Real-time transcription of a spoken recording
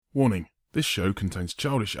Warning, this show contains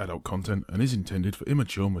childish adult content and is intended for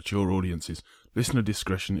immature, mature audiences. Listener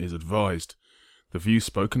discretion is advised. The views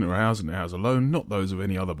spoken are ours and ours alone, not those of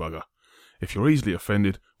any other bugger. If you're easily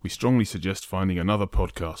offended, we strongly suggest finding another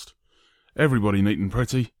podcast. Everybody neat and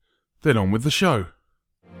pretty, then on with the show.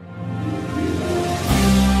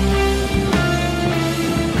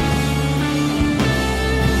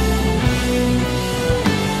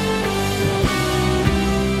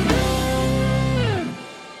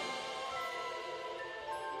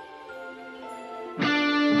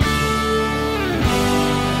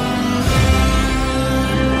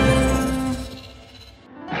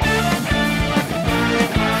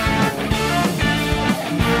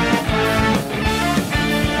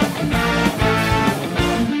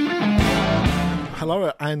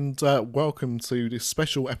 Hello and welcome to this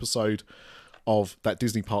special episode of that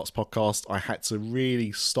Disney Parks podcast. I had to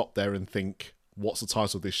really stop there and think, what's the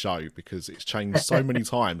title of this show? Because it's changed so many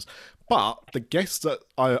times. But the guest that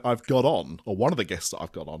I've got on, or one of the guests that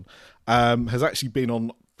I've got on, has actually been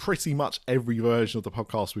on pretty much every version of the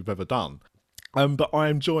podcast we've ever done. But I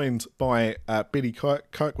am joined by Billy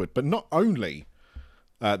Kirkwood, but not only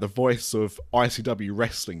the voice of ICW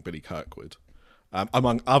Wrestling, Billy Kirkwood,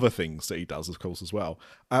 among other things that he does, of course, as well.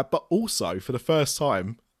 But also, for the first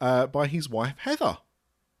time, by his wife, Heather.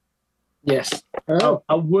 Yes. Oh.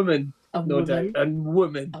 A woman. A No woman. doubt. A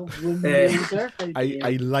woman. A woman.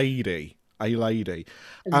 A lady.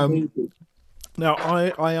 Now,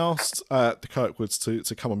 I asked the Kirkwoods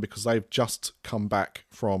to come on because they've just come back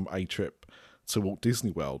from a trip to Walt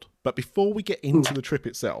Disney World. But before we get into the trip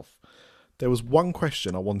itself, there was one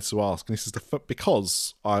question I wanted to ask, and this is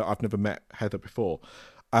because I've never met Heather before.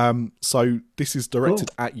 So this is directed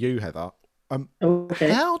at you, Heather. Okay.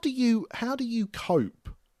 How do you cope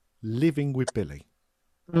living with Billy?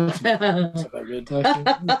 That's about good. I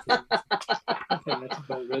think that's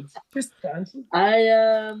about good. Just dancing.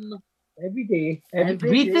 Every day.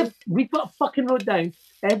 Read what I fucking wrote down.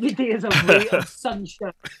 Every day is a ray of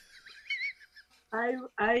sunshine.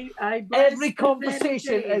 Every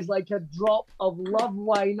conversation is like a drop of love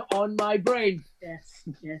wine on my brain. Yes.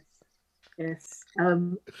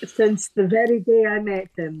 Since the very day I met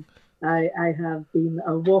him, I have been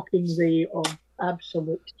a walking ray of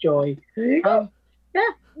absolute joy.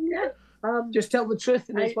 Just tell the truth,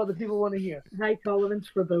 and that's what the people want to hear. High tolerance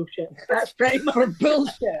for bullshit. That's pretty much For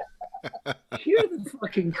bullshit. You're the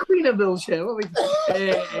fucking queen of bullshit. What we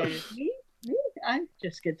me. I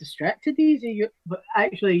just get distracted easy. But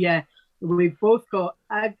actually, yeah,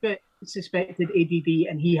 I've got suspected ADD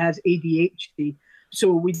and he has ADHD.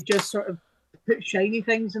 So we just sort of put shiny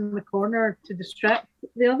things in the corner to distract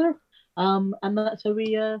the other. And that's how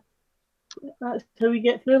we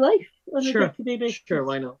get through life on a day-to-day basis. Sure,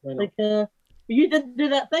 why not? Like, you didn't do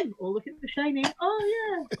that thing. Oh, look at the shiny.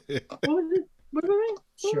 Oh, yeah. What was it? What were we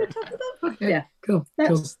talking about? Okay. Yeah, Cool.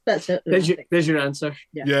 that's it. There's your answer.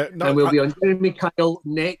 Yeah, no, And we'll be on Jeremy Kyle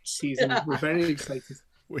next season. We're very excited.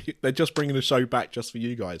 They're just bringing the show back just for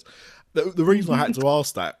you guys. The reason I had to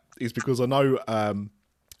ask that is because I know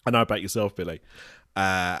about yourself, Billy,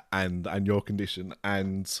 and your condition,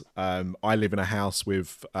 and I live in a house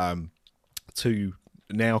with two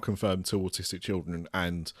autistic children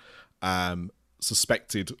and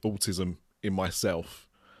suspected autism in myself.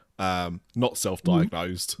 Not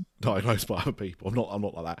self-diagnosed, diagnosed by other people. I'm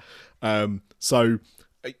not like that. So,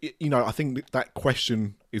 I think that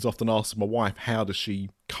question is often asked of my wife, how does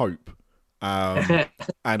she cope? And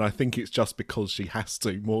I think it's just because she has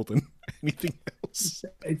to more than anything else.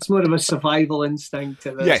 It's more of a survival instinct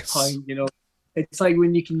at this point, It's like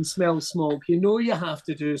when you can smell smoke, you have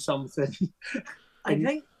to do something. I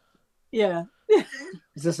think, yeah.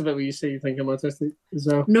 Is this about what you say you think I'm autistic as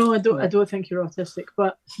well? No, I don't think you're autistic,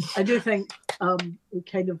 but I do think we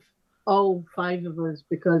kind of, all five of us,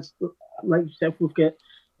 because like yourself, we've got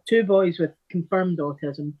two boys with confirmed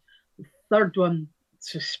autism, the third one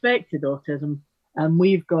suspected autism, and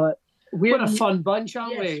we're a fun bunch,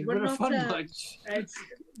 aren't we? We're a not fun bunch. It's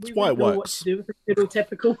why it works. What to do with the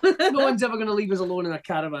stereotypical. No one's ever going to leave us alone in a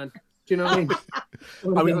caravan. Do you know what I mean?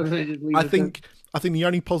 I think the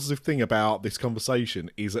only positive thing about this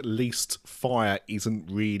conversation is at least fire isn't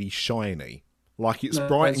really shiny. Like, it's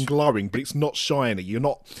bright and glowing, but it's not shiny. You're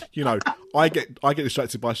not, I get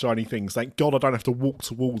distracted by shiny things. Thank God I don't have to walk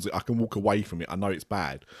towards it. I can walk away from it. I know it's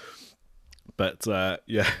bad, but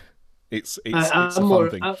it's a fun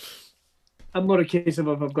thing. I'm more a case of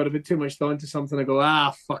if I've got a bit too much thought into something, I go,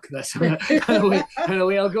 fuck this. and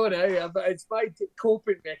away I'll go now. But it's my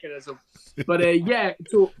coping mechanism. But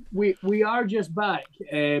so we are just back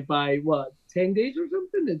by 10 days or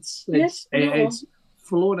something? It's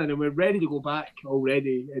flown in and we're ready to go back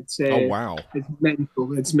already. It's Oh wow. It's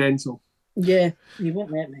mental. It's mental. Yeah, you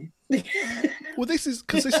won't let me. Well, this is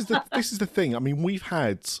the thing. I mean, we've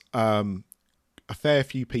had a fair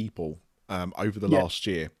few people over the last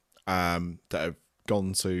year that have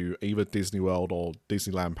gone to either Disney World or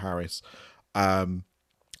Disneyland Paris, and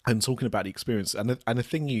talking about the experience. And the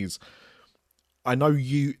thing is, I know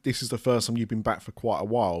this is the first time you've been back for quite a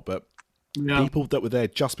while, but people that were there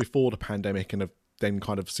just before the pandemic and have then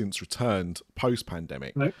kind of since returned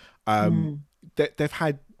post-pandemic, right. They've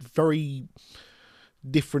had very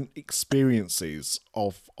different experiences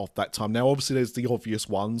of that time. Now, obviously, there's the obvious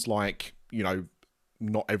ones, like, you know,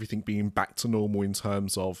 not everything being back to normal in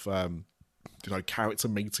terms of, you know, character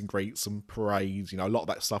meet and greets and parades. You know, a lot of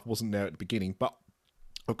that stuff wasn't there at the beginning. But,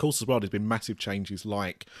 of course, as well, there's been massive changes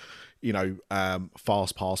like, you know,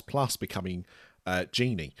 Fast Pass Plus becoming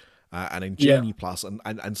Genie, and then Genie Plus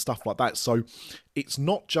and stuff like that. So it's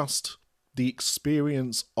not just the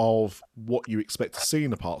experience of what you expect to see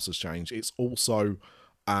in the parks has changed. It's also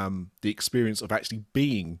the experience of actually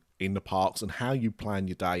being in the parks and how you plan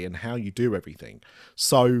your day and how you do everything.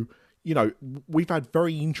 So, you know, we've had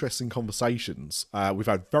very interesting conversations. We've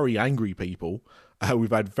had very angry people. We've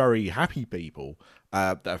had very happy people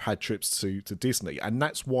that have had trips to Disney. And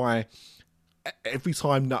that's why every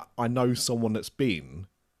time that I know someone that's been,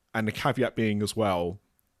 and the caveat being as well,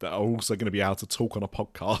 that are also going to be able to talk on a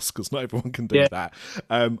podcast, because not everyone can do that.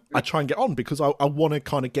 I try and get on because I want to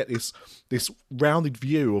kind of get this rounded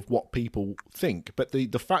view of what people think. But the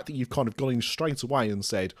fact that you've kind of gone in straight away and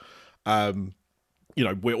said, you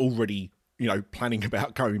know, we're already, you know, planning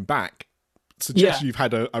about going back, suggests you've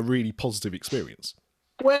had a really positive experience.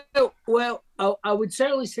 Well, I would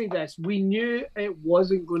certainly say this. We knew it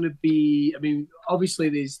wasn't going to be. I mean, obviously,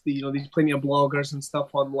 there's plenty of bloggers and stuff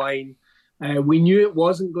online. We knew it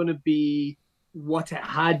wasn't going to be what it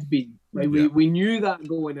had been. Like we knew that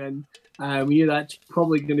going in. We knew that's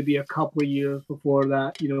probably going to be a couple of years before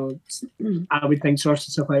that. You know, everything sorts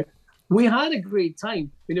of stuff out. We had a great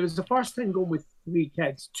time. I mean, it was the first time going with 3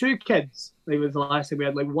 kids, 2 kids. It was the last time we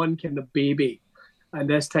had like 1 kid and a baby, and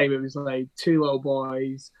this time it was like 2 little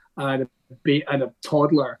boys and a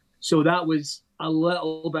toddler. So that was a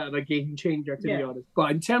little bit of a game changer, to be honest.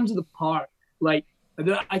 But in terms of the park, like,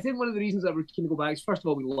 I think one of the reasons that we're keen to go back is, first of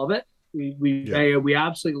all, we love it. We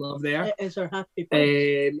absolutely love there. It is our happy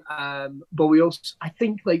place. But we also, I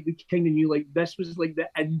think, like, we kind of knew like this was like the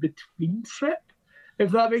in between trip,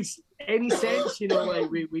 if that makes any sense. You know, like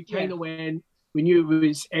we kind of went. We knew it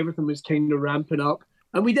was everything was kind of ramping up,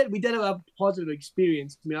 and we did have a positive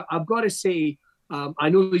experience. I mean, I've got to say. I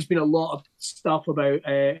know there's been a lot of stuff about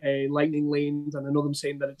lightning lanes, and I know them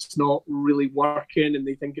saying that it's not really working, and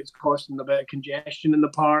they think it's causing a bit of congestion in the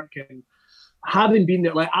park. And having been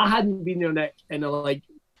there, like I hadn't been there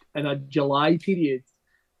in a July period,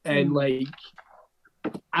 and like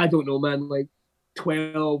I don't know, man, like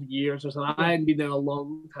 12 years or something. I hadn't been there a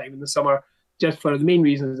long time in the summer. Just for the main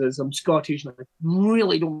reasons is I'm Scottish and I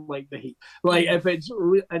really don't like the heat. Like if it's,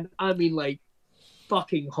 and I mean like.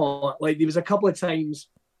 Fucking hot. Like there was a couple of times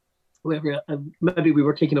where maybe we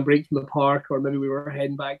were taking a break from the park, or maybe we were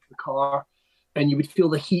heading back to the car, and you would feel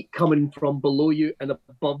the heat coming from below you and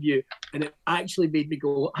above you, and it actually made me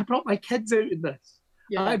go, I brought my kids out in this.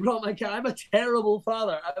 I brought my kid. I'm a terrible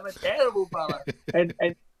father. and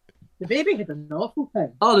the baby had an awful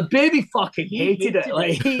time. Oh, the baby fucking hated it.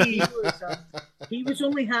 Like he was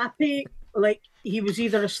only happy. Like he was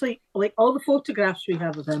either asleep. Like all the photographs we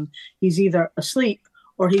have of him, he's either asleep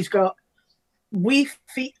or he's got wee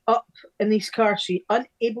feet up in his car seat,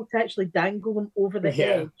 unable to actually dangle them over the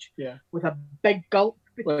edge, with a big gulp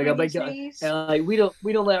between his knees. Like we don't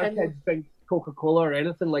let our kids drink Coca-Cola or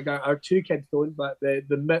anything. Like our 2 kids don't, but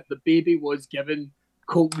the baby was given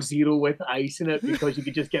Coke Zero with ice in it because you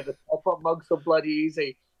could just get the top-up mugs so bloody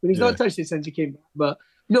easy. But he's not touched it since he came back. But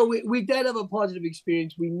no, we did have a positive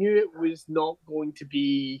experience. We knew it was not going to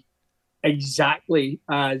be exactly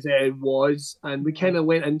as it was, and we kind of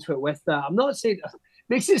went into it with that. I'm not saying it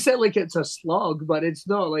makes it sound like it's a slog, but it's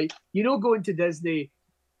not. Like, you know, going to Disney,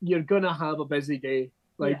 you're gonna have a busy day.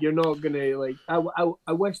 Like you're not gonna like.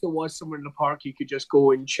 I wish there was somewhere in the park you could just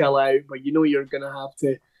go and chill out, but you know you're gonna have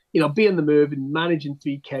to, you know, be in the move and managing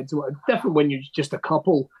 3 kids. Well, it's different when you're just a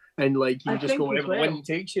couple and like you just go wherever the wind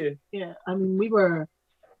takes you. Yeah, I mean we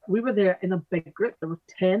were there in a big group. There were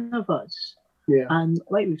 10 of us. Yeah. And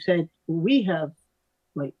like we've said, we have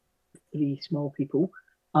like 3 small people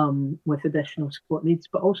with additional support needs,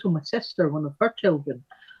 but also my sister, one of her children,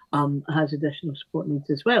 has additional support needs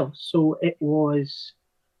as well. So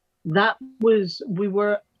we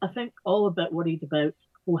were, I think, all a bit worried about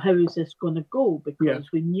well, how is this going to go?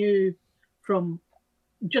 Because we knew from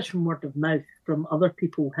word of mouth from other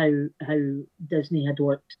people how Disney had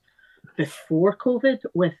worked before COVID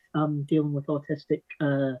with dealing with autistic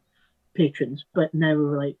patrons, but now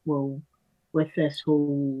we're like, well, with this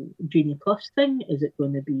whole Genie Plus thing, is it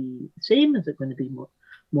going to be the same? Is it going to be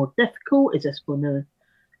more difficult? Is it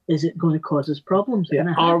going to cause us problems?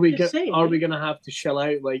 Yeah. Are we going to have to shell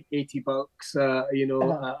out like $80,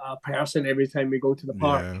 a person every time we go to the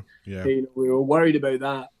park? Yeah. We were worried about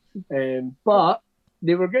that, but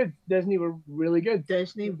they were good. Disney were really good.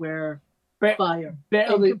 Disney were fire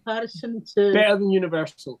better in comparison to better than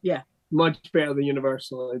Universal. Yeah, much better than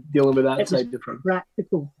Universal dealing with that side of things.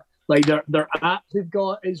 Practical. Like their app they've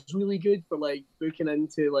got is really good for like booking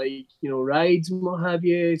into rides and what have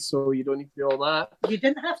you. So you don't need to do all that. You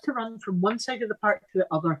didn't have to run from one side of the park to the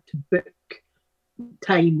other to book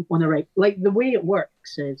time on a ride. Like the way it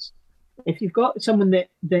works is, if you've got someone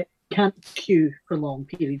that can't queue for long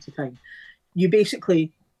periods of time, you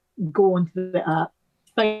basically go onto the app,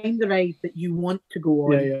 find the ride that you want to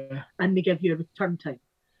go on, and they give you a return time.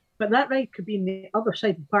 But that ride could be in the other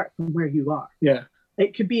side of the park from where you are. Yeah.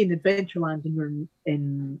 It could be in Adventureland and you're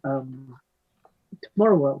in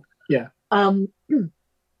Tomorrow World. Yeah. And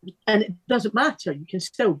it doesn't matter. You can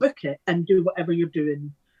still book it and do whatever you're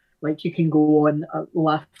doing. Like you can go on a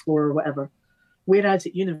laugh floor or whatever. Whereas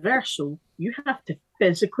at Universal, you have to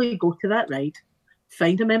physically go to that ride,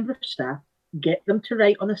 find a member of staff, get them to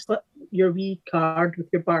write on a slip your wee card with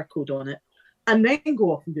your barcode on it, and then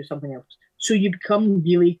go off and do something else. So you become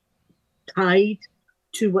really tied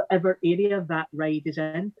to whatever area that ride is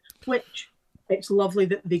in, which it's lovely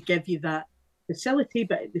that they give you that facility,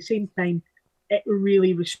 but at the same time, it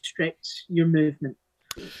really restricts your movement.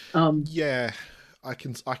 Yeah, I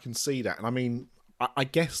can see that. And I mean, I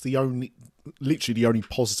guess the only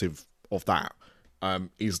positive of that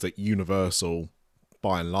is that Universal,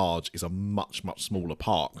 by and large, is a much, much smaller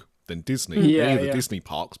park than Disney. The Disney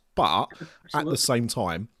parks, but at the same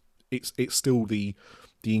time, it's still the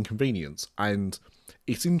inconvenience. And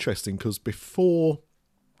it's interesting because before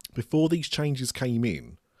these changes came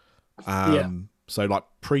in, so like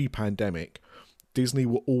pre-pandemic, Disney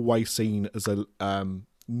were always seen as a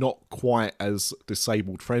not quite as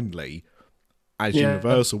disabled friendly as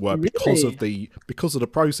Universal were because of the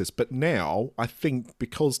process. But now I think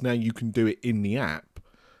because now you can do it in the app,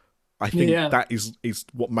 I think that is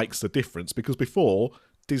what makes the difference. Because before,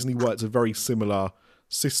 Disney worked a very similar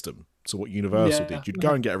system to what Universal did. You'd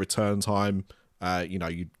go and get a return time.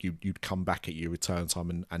 You'd come back at your return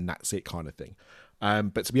time and that's it, kind of thing.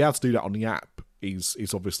 But to be able to do that on the app is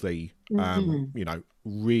obviously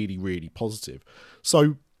really, really positive.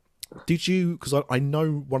 So did you? Because I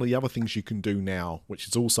know one of the other things you can do now, which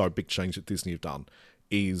is also a big change that Disney have done,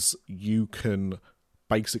 is you can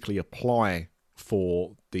basically apply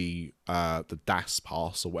for the DAS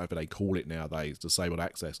pass or whatever they call it nowadays, disabled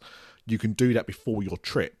access. You can do that before your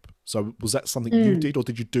trip. So was that something you did, or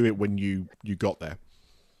did you do it when you got there?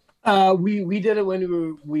 We did it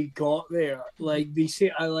when we got there. Like they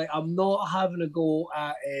say, I'm not having a go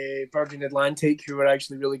at Virgin Atlantic, who are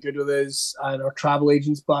actually really good with us, and our travel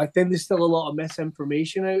agents. But I think there's still a lot of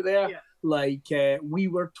misinformation out there. Yeah. Like we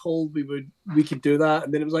were told we could do that,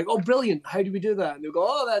 and then it was like, oh, brilliant! How do we do that? And they go,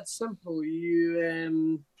 oh, that's simple.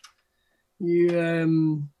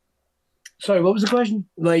 Sorry, what was the question?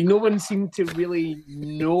 Like no one seemed to really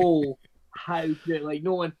know how to do it. Like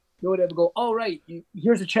no one ever go, oh right,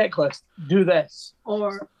 here's a checklist, do this.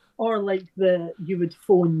 Or like you would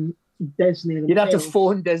phone Disney themselves. You'd have to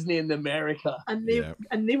phone Disney in America. And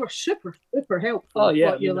they were super, super helpful. Oh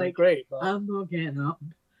yeah, you're like, great. I'm not getting up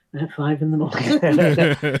at 5 a.m.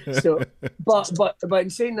 So but in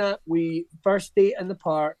saying that, we first date in the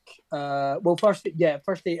park, first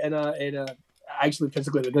date in a actually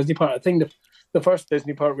physically at the Disney park. I think the first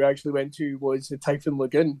Disney park we actually went to was the Typhoon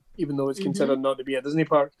Lagoon, even though it's considered not to be a Disney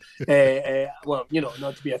park. Not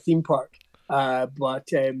to be a theme park. But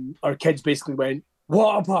our kids basically went,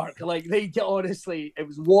 water park. Like honestly, it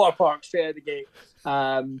was water park straight out of the gate.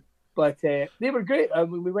 But they were great.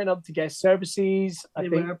 We went up to guest services. I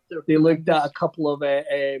think they looked at a couple of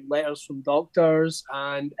letters from doctors,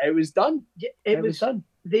 and it was done. It was done.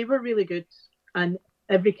 They were really good, and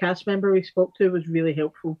every cast member we spoke to was really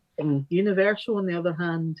helpful. Universal, on the other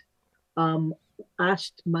hand,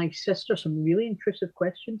 asked my sister some really intrusive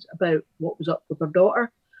questions about what was up with her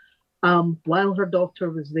daughter while her daughter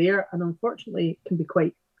was there, and unfortunately, it can be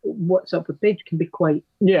quite. What's up with Paige can be quite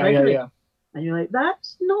triggering. And you're like,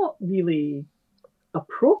 that's not really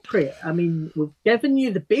appropriate. I mean, we've given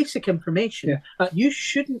you the basic information. You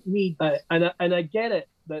shouldn't need and I get it.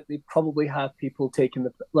 that they probably have people taking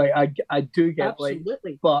the I do get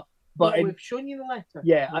absolutely, but we've shown you the letter.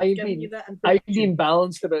 Yeah, I've been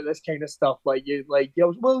balanced about this kind of stuff. Well,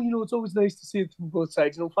 it's always nice to see it from both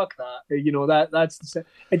sides. No, fuck that.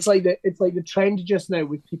 It's like the trend just now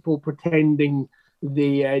with people pretending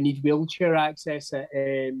they need wheelchair access at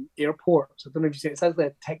airports. I don't know if you see it. It's actually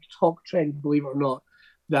a TikTok trend, believe it or not.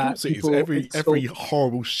 That people, every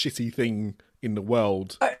horrible shitty thing in the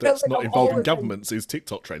world that's not involving governments is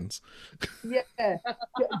TikTok trends. Yeah,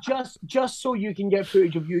 just so you can get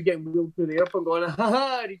footage of you getting wheeled through the airport going,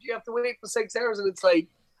 haha, did you have to wait for 6 hours? And it's like,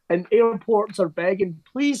 and airports are begging,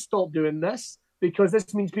 please stop doing this, because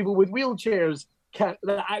this means people with wheelchairs that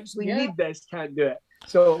actually need this can't do it.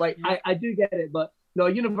 So I do get it, but no,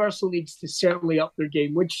 Universal needs to certainly up their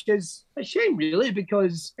game, which is a shame, really,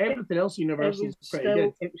 because everything else Universal is pretty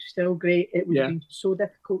good. It was still great. It would have been so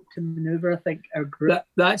difficult to maneuver, I think, our group.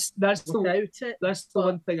 That's the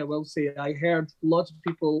one thing I will say. I heard lots of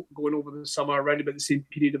people going over the summer around about the same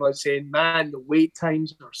period about saying, man, the wait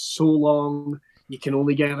times are so long. You can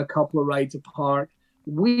only get a couple of rides apart.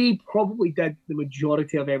 We probably did the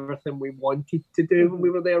majority of everything we wanted to do when we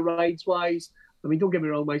were there rides-wise. I mean, don't get me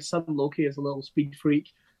wrong, my son Loki is a little speed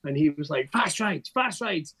freak, and he was like, fast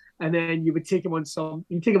rides. And then you would take him on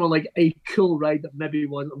like a cool ride that maybe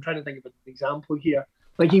was, I'm trying to think of an example here.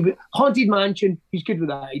 Like Haunted Mansion, he's good with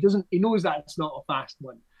that. He knows that it's not a fast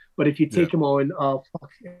one. But if you take him on,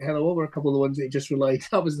 hello, what were a couple of the ones that he just realized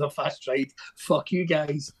that was the fast ride? Fuck you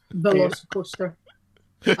guys. Velocicoaster.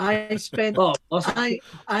 I spent.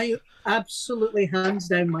 I absolutely hands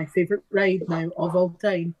down my favorite ride now of all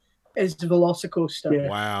time is the Velocicoaster. Yeah.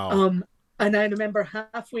 Wow. And I remember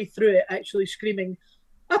halfway through it actually screaming,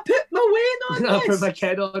 "I put my weight on this! I put my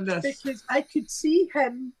kid on this," because I could see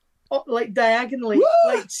him like diagonally,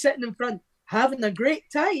 like sitting in front, having a great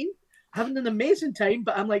time, having an amazing time.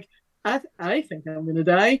 But I'm like, I think I'm going to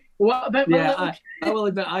die. What about my I will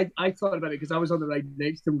admit, I thought about it because I was on the ride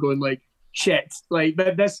next to him, going like, shit, like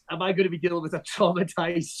this. Am I going to be dealing with a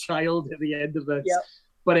traumatized child at the end of this? Yep.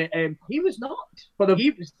 But he was not. But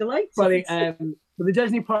he was delighted. But the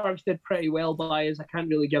Disney parks did pretty well by us. I can't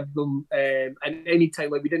really give them and any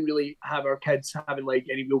time, like we didn't really have our kids having like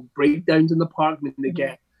any real breakdowns in the park when they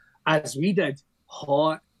get, as we did,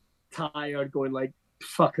 hot, tired, going like,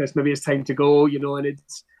 fuck this, maybe it's time to go, and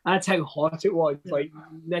that's how hot it was. Like,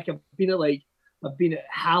 Nick, I've been at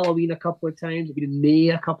Halloween a couple of times, I've been in May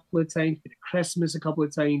a couple of times, been at Christmas a couple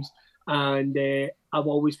of times, and I've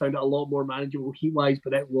always found it a lot more manageable heat-wise,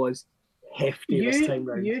 but it was hefty this time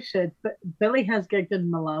round. You said, but Billy has gigged in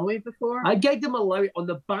Malawi before. I gigged in Malawi on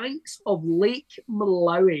the banks of Lake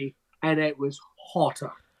Malawi, and it was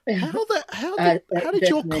hotter. How did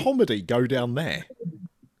your comedy go down there?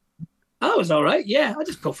 I was all right, yeah. I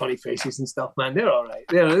just put funny faces and stuff, man. They're all right.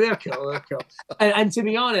 They're cool. They're cool. And to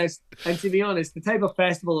be honest, the type of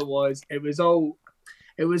festival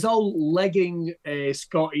it was all legging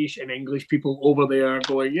Scottish and English people over there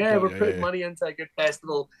going, we're putting money into a good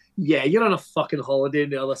festival. Yeah, you're on a fucking holiday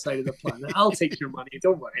on the other side of the planet. I'll take your money.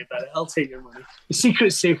 Don't worry about it. I'll take your money. The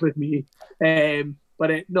secret's safe with me. We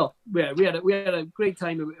had a great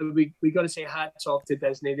time. We got to say hats off to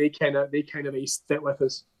Disney. They kind of aced it with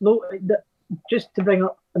us. No, just to bring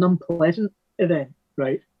up an unpleasant event,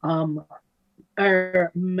 right?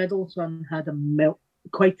 Our middle son had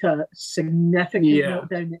quite a significant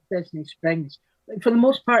meltdown at Disney Springs. For the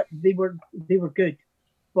most part, they were good,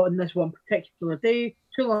 but on this one particular day,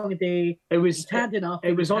 too long a day. It was had enough.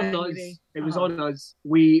 It was on us. It was on us.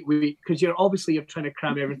 We because you're trying to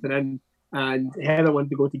cram everything in. And Heather wanted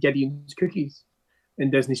to go to Gideon's Cookies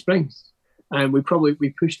in Disney Springs, and we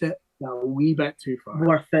pushed it a wee bit too far.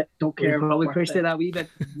 Worth it. Don't care. We probably pushed it a wee bit.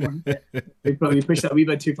 We probably pushed it a wee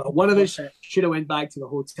bit too far. One of us should have went back to the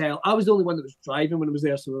hotel. I was the only one that was driving when I was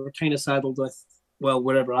there, so we were kind of saddled with,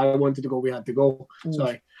 wherever I wanted to go, we had to go.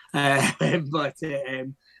 Sorry, and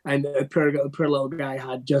the poor little guy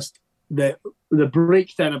had just the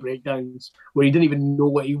breakdown of breakdowns where he didn't even know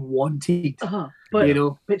what he wanted. But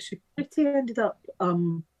security ended up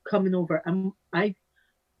coming over, and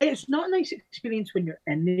it's not a nice experience when you're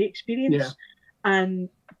in the experience, and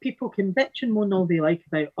people can bitch and moan all they like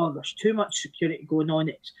about, there's too much security going on,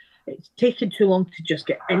 it's taking too long to just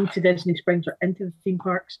get into Disney Springs or into the theme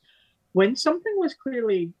parks. When something was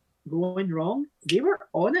clearly going wrong, they were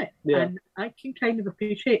on it, and I can kind of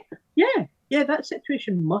appreciate that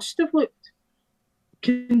situation must have looked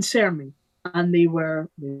concerning, and they were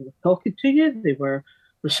talking to you, they were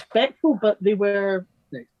respectful, but they were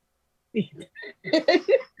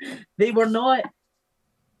they were not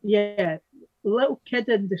little kid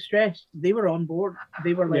in distress. They were on board.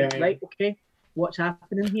 They were like, right, okay, what's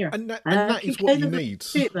happening here. And that is what you need.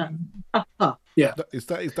 That. Yeah,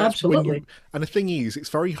 that's absolutely. When you, and the thing is, it's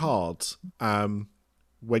very hard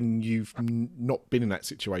when you've not been in that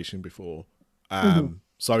situation before.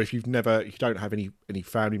 So if you don't have any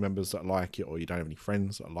family members that like it, or you don't have any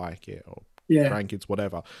friends that like it, or grandkids,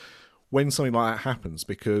 whatever, when something like that happens,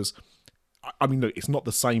 because I mean, look, it's not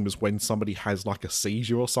the same as when somebody has like a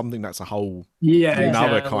seizure or something. That's a whole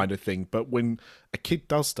another kind of thing. But when a kid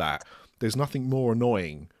does that, there's nothing more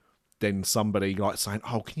annoying than somebody like saying,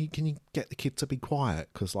 "Oh, can you get the kid to be quiet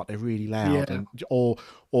because like they're really loud," and or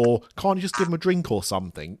can't you just give them a drink or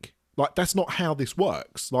something? Like that's not how this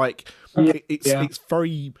works. Like it's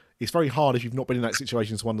very hard if you've not been in that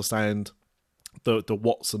situation to understand the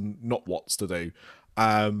what's and not what's to do.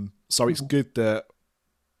 So it's good that,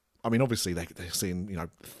 I mean, obviously they're seeing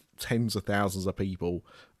tens of thousands of people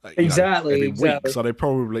every week, so they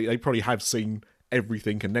probably have seen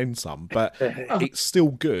everything and then some. But it's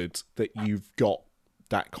still good that you've got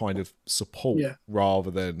that kind of support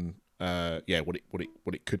rather than what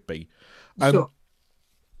it could be.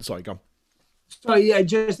 Sorry, go on. So yeah, it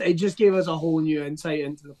just gave us a whole new insight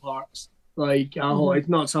into the parks. Like, it's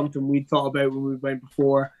not something we thought about when we went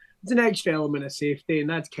before. It's an extra element of safety, and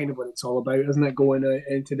that's kind of what it's all about, isn't it? Going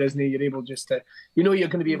into Disney, you're able just to, you're going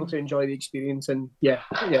to be able to enjoy the experience, and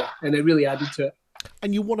and it really added to it.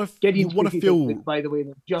 And you want to feel. By the way,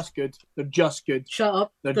 they're just good. They're just good. Shut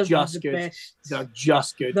up. They're just good. Best. They're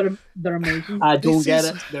just good. They're amazing. I don't get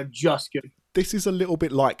it. They're just good. This is a little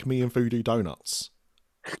bit like me and Voodoo Donuts.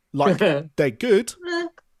 Like they're good,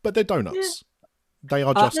 but they're donuts. They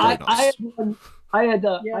are just donuts. I had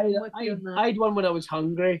one when I was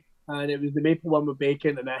hungry, and it was the maple one with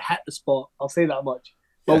bacon, and I hit the spot. I'll say that much.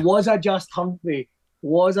 But was I just hungry?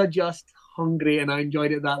 And I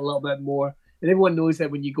enjoyed it that little bit more. And everyone knows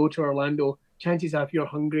that when you go to Orlando, chances are if you're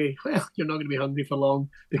hungry, well, you're not going to be hungry for long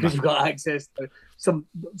because you've got access to some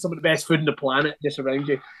of the best food on the planet just around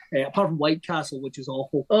you. Apart from White Castle, which is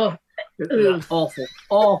awful. Awful.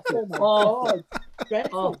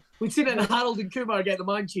 We'd seen it in Harold and Kumar get the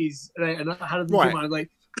munchies, right? And Harold and Kumar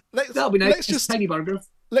like, that'll be nice. Just tiny burgers.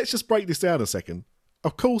 Let's just break this down a second.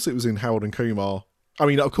 Of course, it was in Harold and Kumar. I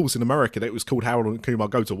mean, of course, in America, it was called Harold and Kumar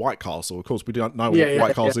Go to White Castle. Of course, we don't know what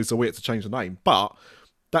White Castle is, so we had to change the name. But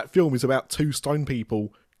that film is about two stone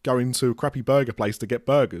people going to a crappy burger place to get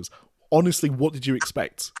burgers. Honestly, what did you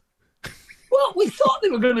expect? Well, we thought they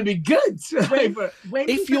were going to be good.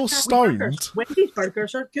 If you're stoned... Wendy's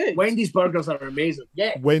burgers are good. Wendy's burgers are amazing,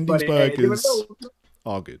 yeah. Wendy's burgers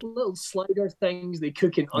are good. Little slider things, they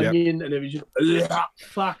cook an onion, and it was just,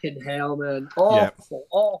 fucking hell, man.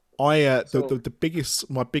 Awful.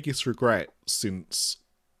 My biggest regret since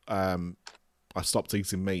I stopped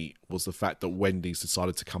eating meat was the fact that Wendy's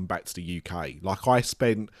decided to come back to the UK. Like, I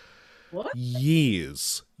spent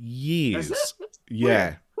years. Yeah.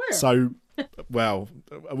 Where? So, well,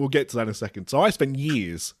 we'll get to that in a second. So I spent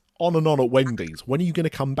years on and on at Wendy's. When are you going to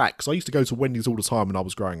come back? Because I used to go to Wendy's all the time when I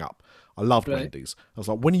was growing up. I loved Wendy's. I was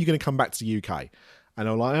like, when are you going to come back to the UK? And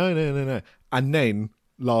they were like, oh, no. And then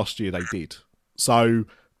last year they did. So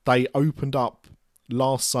they opened up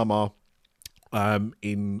last summer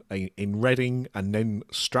in Reading, and then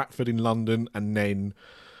Stratford in London, and then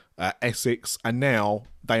Essex, and now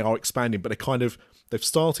they are expanding. But they've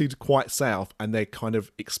started quite south, and they're kind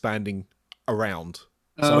of expanding around.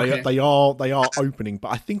 So they are opening, but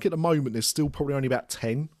I think at the moment there's still probably only about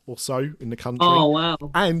 10 or so in the country. Oh wow!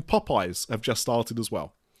 And Popeyes have just started as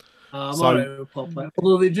well. I'm all right with Popeye.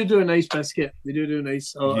 Although they do a nice biscuit. They do a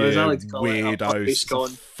nice. As I like to call weirdos. Scone.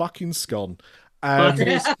 Fucking scone.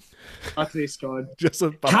 Buttery scone. Just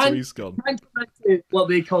a buttery scone. What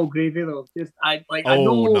they call gravy though. I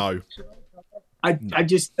know. No. I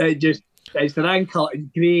just it's the rank cut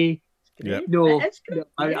and grey. Yeah. No,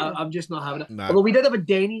 I'm just not having it. No. Although we did have a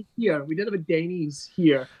Denny's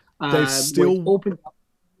here. There's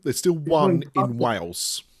still one in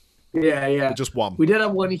Wales. Yeah. But just one. We did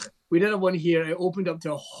have one here. It opened up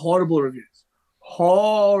to horrible reviews.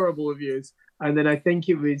 And then I think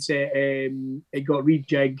it was it got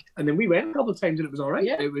rejigged, and then we went a couple of times and it was all right.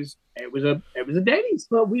 Yeah. It was a Denny's.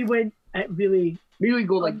 But we went at we would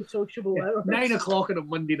go like sociable hours. 9 o'clock on a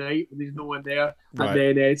Monday night when there's no one there, right.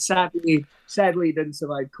 And then sadly it didn't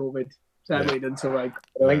survive COVID. It didn't survive.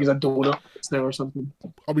 I think it's a donut now or something.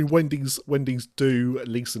 I mean, Wendy's do, at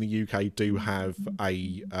least in the UK, do have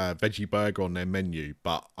a veggie burger on their menu,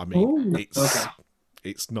 but I mean,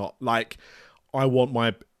 it's not like I want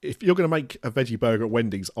if you're going to make a veggie burger at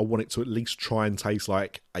Wendy's, I want it to at least try and taste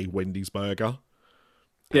like a Wendy's burger.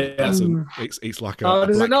 Yeah, it's like a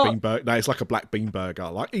black bean burger. No, it's like a black bean burger.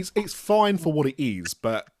 Like it's fine for what it is,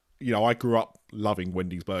 but you know, I grew up loving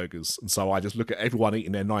Wendy's burgers, and so I just look at everyone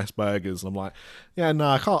eating their nice burgers, and I'm like, yeah, no,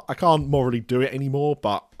 I can't morally do it anymore,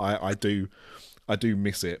 but I do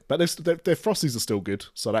miss it. But their Frosties are still good,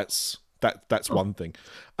 so that's one thing.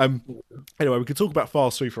 Anyway, we could talk about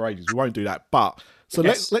fast food for ages. We won't do that, but so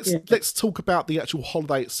let's talk about the actual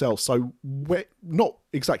holiday itself. So, not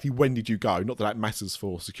exactly when did you go? Not that matters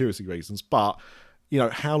for security reasons, but you know,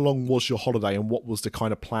 how long was your holiday, and what was the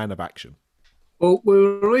kind of plan of action? Well, we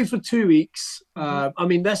were away for 2 weeks. I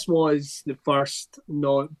mean, this was the first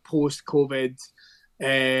post-COVID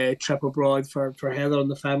trip abroad for Heather and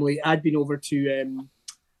the family. I'd been over to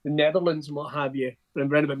the Netherlands and what have you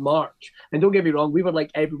around about March. And don't get me wrong, we were like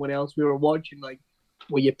everyone else. We were watching like,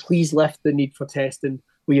 will you please lift the need for testing?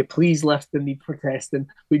 Will you please lift the need for testing?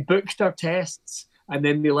 We booked our tests and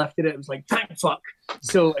then they lifted it. It was like, thank fuck.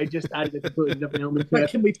 So it just added a completely different element to it.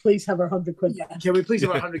 Can we please have our 100 quid back? Can we please have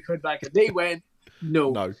our 100 quid back? And they went,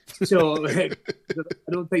 no. So I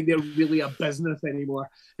don't think they're really a business anymore.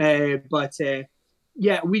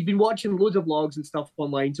 Yeah, we'd been watching loads of vlogs and stuff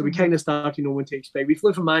online, so we kind of started to know what to expect. We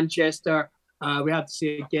flew from Manchester. We have to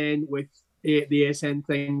say again with the ASN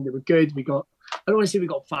thing, they were good. I don't want to say we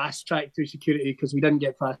got fast tracked through security because we didn't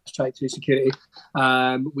get fast tracked through security.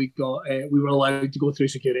 We were allowed to go through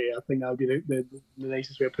security. I think that would be the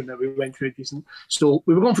nicest way of putting it. We went through it decent. So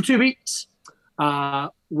we were going for 2 weeks.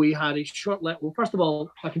 We had a short well, first of all,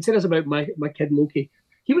 I can say this about my kid Loki.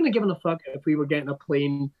 He wouldn't have given a fuck if we were getting a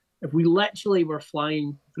plane. If we literally were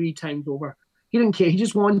flying 3 times over, he didn't care. He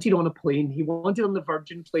just wanted on a plane. He wanted on the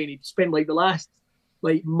Virgin plane. He'd spent like the last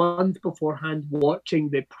month beforehand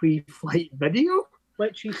watching the pre-flight video,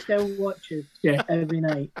 which he still watches. Yeah, every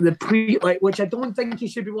night. The which I don't think he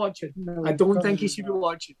should be watching. No, I don't think he should be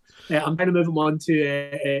watching. I'm going to move him on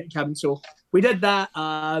to cabin. So we did that.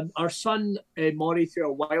 Our son Maury threw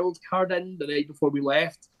a wild card in the night before we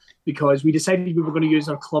left, because we decided we were going to use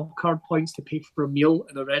our club card points to pay for a meal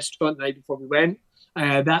in a restaurant the night before we went.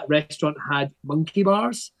 That restaurant had monkey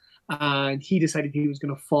bars, and he decided he was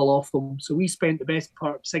going to fall off them. So we spent the best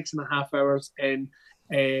part of 6.5 hours in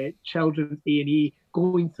children's A&E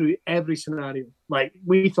going through every scenario. Like,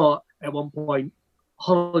 we thought at one point,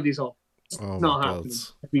 holidays off. It's not happening.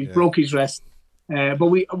 We broke his wrist. But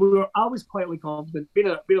I was quietly confident. Being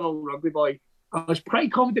a little rugby boy, I was pretty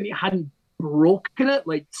confident he hadn't broken it,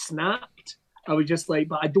 like snapped. I was just like,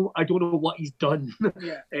 but I don't know what he's done.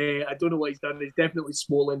 I don't know what he's done. It's definitely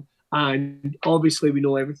swollen, and obviously we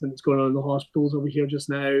know everything that's going on in the hospitals over here just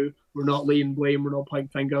now. We're not laying blame, we're not pointing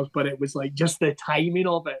fingers, but it was like just the timing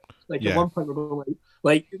of it. Like at one point we're going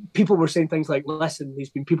like people were saying things like, listen, there's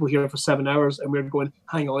been people here for 7 hours, and we're going,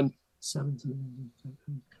 hang on, 7,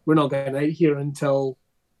 we're not getting out here until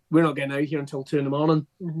 2 a.m.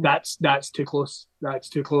 Mm-hmm. That's too close. That's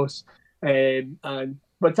too close.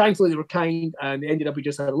 But thankfully they were kind, and ended up we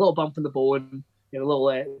just had a little bump in the bone, a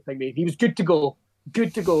little thing made. He was good to go.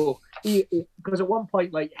 Because at one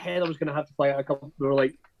point, like, Heather was going to have to fly out we were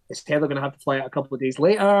like, is Heather going to have to fly out a couple of days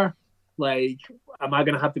later? Like, am I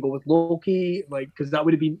going to have to go with Loki? Like, because that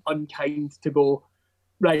would have been unkind to go,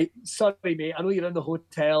 right, sorry mate, I know you're in the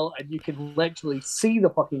hotel and you can literally see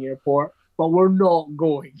the fucking airport, but we're not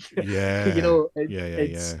going. Yeah.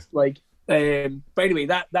 It's like, but anyway,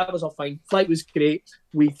 that was all fine. Flight was great.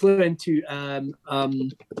 We flew into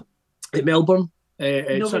Melbourne.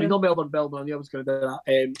 Sorry, not Melbourne. I was going to do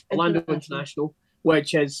that. Orlando International,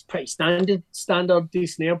 which is pretty standard,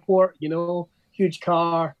 decent airport. Huge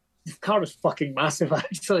car. The car was fucking massive,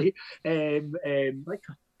 actually.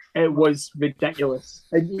 It was ridiculous.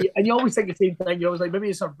 And you always think the same thing. You're always like, maybe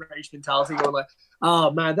it's some British mentality going like,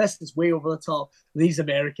 oh man, this is way over the top. These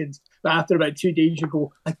Americans. But after about 2 days, you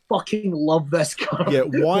go, I fucking love this car. Yeah,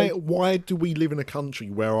 why do we live in a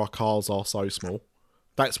country where our cars are so small?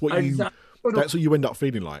 That's what you end up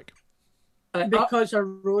feeling like. Because our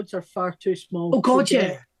roads are far too small. Oh God,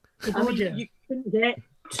 yeah. You couldn't get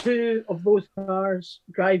 2 of those cars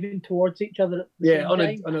driving towards each other. On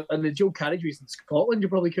the dual carriageways in Scotland, you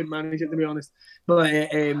probably couldn't manage it, to be honest.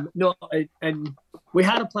 But no, and we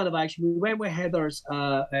had a plan of action. We went with Heather's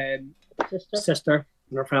sister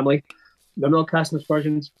and her family. They're not casting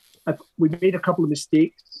aspersions. We made a couple of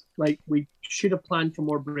mistakes. Like, we should have planned for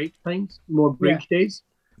more break times, more break days.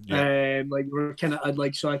 Yeah. We're kind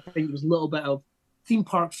of so I think there was a little bit of theme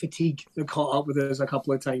park fatigue that caught up with us a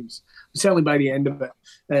couple of times, certainly by the end of it,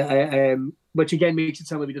 which again makes it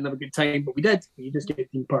sound like we didn't have a good time, but we did. You just get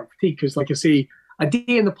theme park fatigue because, like I say, a day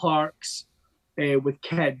in the parks with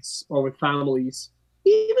kids or with families,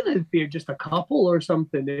 even if they're just a couple or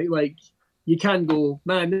something, you can go,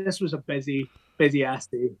 man, this was a busy ass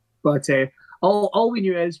day. But all we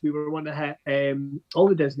knew is we were going to hit all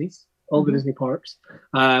the Disneys, all the Disney parks.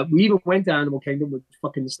 We even went to Animal Kingdom, which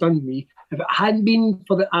fucking stunned me. If it hadn't been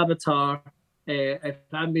for the Avatar, if it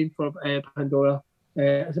hadn't been for Pandora,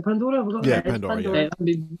 is it Pandora? Yeah, Pandora. Yeah.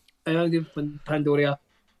 I hadn't been Pandora.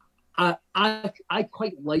 I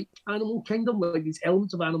quite like Animal Kingdom. Like these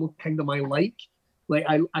elements of Animal Kingdom, I like. Like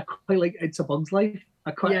I quite like It's a Bug's Life.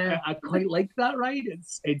 I quite like that ride.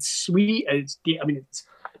 It's sweet. It's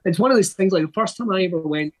one of those things. Like the first time I ever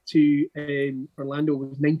went to Orlando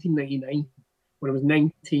was 1999 when I was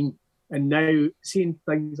 19, and now seeing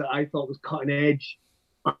things that I thought was cutting edge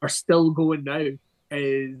are still going now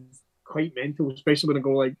is quite mental. Especially when I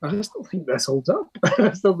go like, I still think this holds up.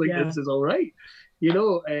 I still think this is all right. You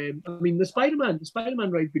know, the Spider-Man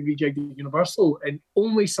ride's been rejigged at Universal, and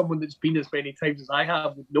only someone that's been as many times as I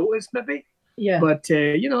have would notice, maybe. Yeah. But,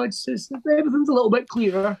 it's just, everything's a little bit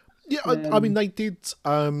clearer. Yeah, they did,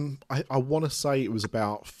 I want to say it was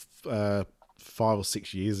about 5 or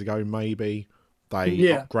 6 years ago, maybe. They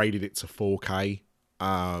upgraded it to 4K.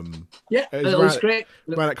 It was great.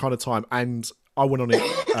 Around that kind of time. And I went on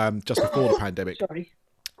it just before the pandemic. Sorry.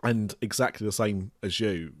 And exactly the same as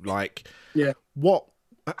you. Like, what?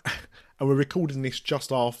 And we're recording this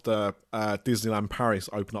just after Disneyland Paris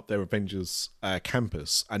opened up their Avengers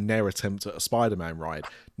campus and their attempt at a Spider-Man ride.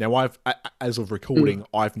 Now, as of recording,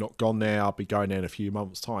 I've not gone there. I'll be going there in a few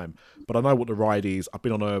months' time. But I know what the ride is. I've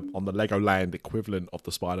been on the Legoland equivalent of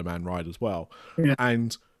the Spider-Man ride as well. Yeah.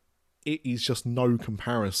 And it is just no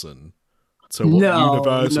comparison to what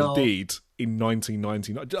Universal did in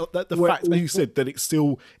 1999. The fact that you said that it's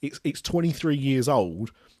 23 years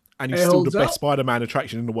old and it's still the best Spider-Man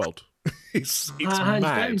attraction in the world. It's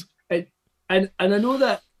mad. And I know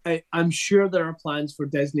that I'm sure there are plans for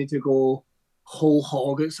Disney to go whole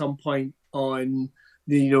hog at some point on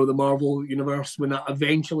the Marvel universe when that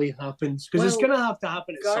eventually happens, because it's going to have to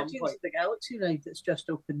happen at some point. Guardians of the Galaxy ride that's just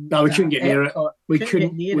opened. No, we couldn't get near it. We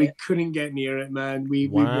couldn't get near it, man. We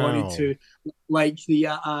wanted to, like the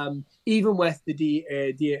even with the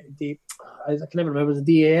I can never remember the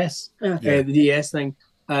DAS, the DS thing.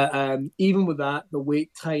 Even with that, the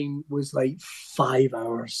wait time was like 5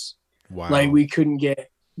 hours. Wow! Like we couldn't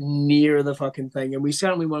get near the fucking thing, and we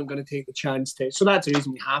certainly weren't going to take the chance to. So that's the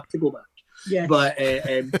reason we have to go back. Yeah. But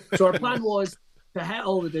so our plan was to hit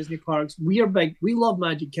all the Disney parks. We love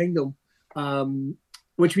Magic Kingdom,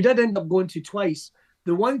 which we did end up going to twice.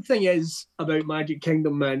 The one thing is about Magic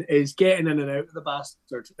Kingdom, man, is getting in and out of the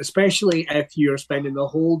bastard, especially if you're spending the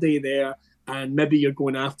whole day there and maybe you're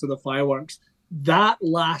going after the fireworks. That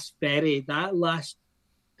last ferry, it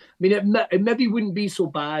maybe wouldn't be so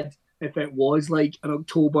bad if it was like an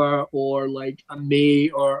October or like a May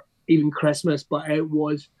or even Christmas, but it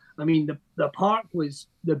was. I mean, the park was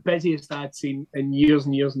the busiest I'd seen in years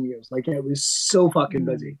and years and years. Like, it was so fucking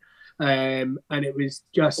busy. And it was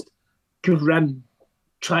just grim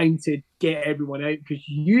trying to get everyone out because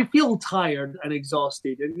you feel tired and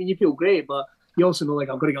exhausted. I mean, you feel great, but you also know, like,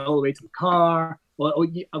 I'm going to get all the way to the car. Well,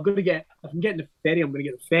 if I'm getting the ferry, I'm going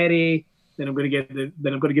to get the ferry. Then I'm going to get the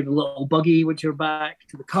little buggy, which you're back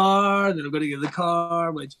to the car. Then I'm going to get the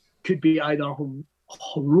car, which could be either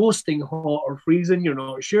roasting hot or freezing, you're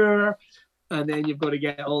not sure, and then you've got to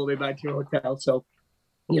get all the way back to your hotel. So,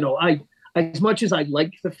 as much as I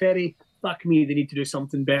like the ferry, fuck me, they need to do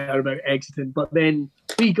something better about exiting. But then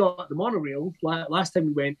we got the monorail. Last time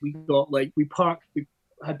we went, we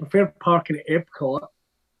had preferred parking at Epcot,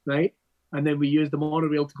 right? And then we used the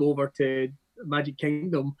monorail to go over to Magic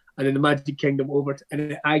Kingdom, and then the Magic Kingdom over to,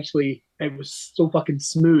 and it was so fucking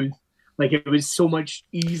smooth. Like, it was so much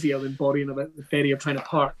easier than boring about the ferry or trying to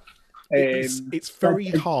park. It's very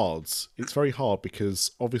hard. It's very hard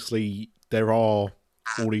because obviously there are all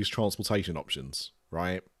these transportation options,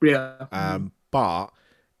 right? Yeah. But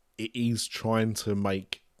it is trying to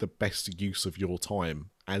make the best use of your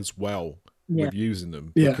time as well with using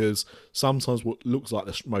them. Yeah. Because sometimes what looks like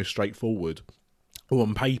the most straightforward, or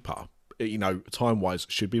on paper, time-wise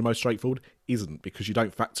should be the most straightforward, isn't, because you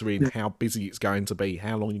don't factor in how busy it's going to be,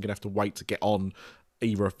 how long you're going to have to wait to get on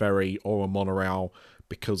either a ferry or a monorail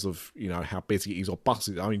because of, how busy it is, or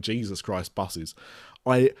buses. I mean, Jesus Christ, buses.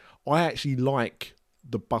 I actually like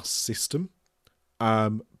the bus system,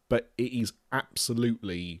 but it is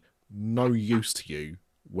absolutely no use to you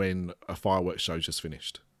when a fireworks show's just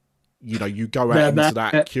finished. You go out into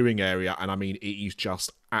that queuing area, and I mean, it is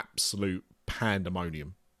just absolute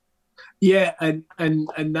pandemonium. Yeah, and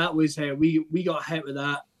that was we got hit with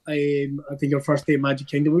that. I think our first day at Magic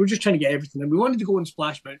Kingdom, we were just trying to get everything, and we wanted to go on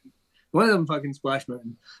Splash Mountain. One of them fucking Splash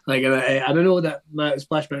Mountain. Like, I don't know that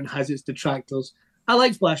Splash Mountain has its detractors. I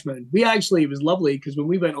like Splash Mountain. It was lovely because when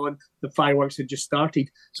we went on, the fireworks had just started.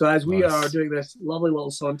 So as we are doing this lovely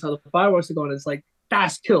little saunter, the fireworks are going. It's like,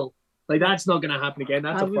 that's cool. Like, that's not going to happen again.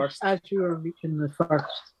 That's a first. As you were reaching the first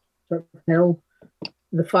sort of hill,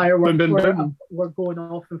 the fireworks were going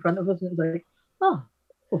off in front of us, and it's like, oh,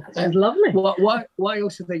 that's lovely. What I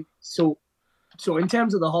also think, so in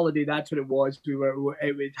terms of the holiday, that's what it was.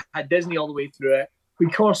 It had Disney all the way through it. We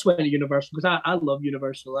of course went to Universal because I love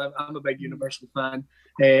Universal. I'm a big Universal fan.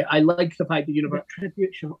 I like the fact that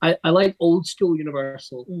Universal. I like old school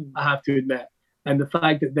Universal. I have to admit, and the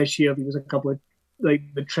fact that this year there was a couple of like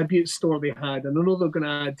the tribute store they had. And I know they're going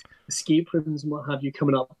to add escape rooms and what have you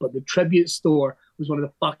coming up, but the tribute store was one of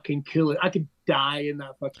the fucking coolest. I could die in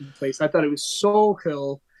that fucking place. I thought it was so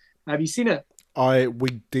cool. Have you seen it?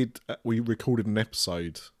 We recorded an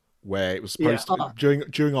episode where it was supposed to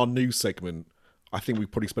during our news segment. I think we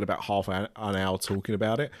probably spent about half an hour talking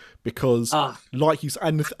about it because, like you said,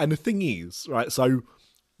 and the thing is, right? So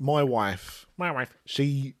my wife,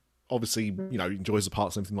 she obviously enjoys the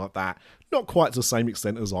parks and everything like that. Not quite to the same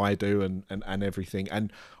extent as I do, and everything.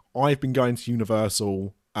 And I've been going to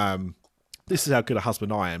Universal. This is how good a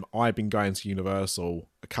husband I am. I've been going to Universal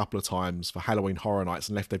a couple of times for Halloween Horror Nights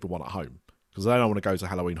and left everyone at home because I don't want to go to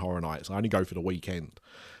Halloween Horror Nights. I only go for the weekend,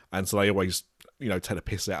 and so they always take a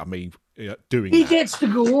piss out of me doing. He gets to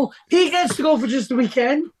go. He gets to go for just the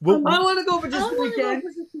weekend. Well, I want to go for just the weekend.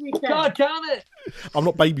 God damn it! I'm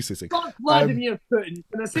not babysitting. Fuck Vladimir Putin.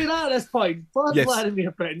 Can I say that at this point? Fuck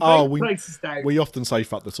Vladimir Putin. Oh, we often say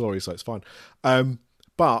fuck the Tories, so it's fine.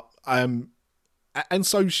 And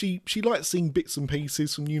so she likes seeing bits and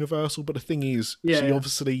pieces from Universal, but the thing is, she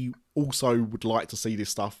obviously also would like to see this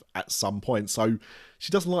stuff at some point. So she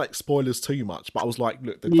doesn't like spoilers too much. But I was like,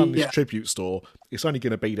 look, they've done this tribute store. It's only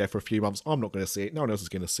going to be there for a few months. I'm not going to see it. No one else is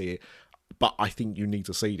going to see it. But I think you need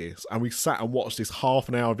to see this. And we sat and watched this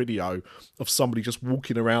half-an-hour video of somebody just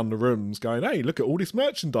walking around the rooms going, hey, look at all this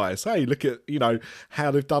merchandise. Hey, look at,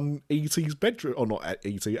 how they've done E.T.'s bedroom, or not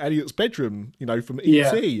E.T., Elliot's bedroom, from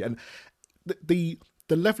E.T. And the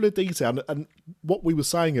level of detail and what we were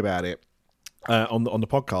saying about it on the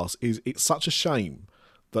podcast is it's such a shame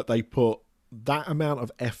that they put that amount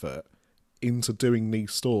of effort into doing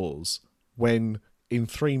these stores when in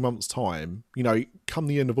 3 months' time, come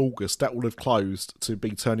the end of August, that will have closed to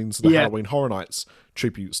be turned into the Halloween Horror Nights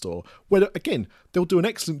tribute store. Where again, they'll do an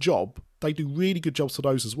excellent job. They do really good jobs for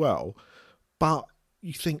those as well, but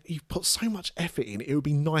you think you've put so much effort in, it would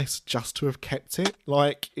be nice just to have kept it.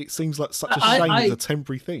 Like, it seems like such a shame it's a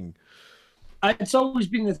temporary thing. It's always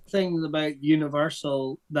been the thing about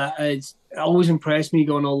Universal that has always impressed me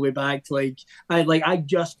going all the way back to I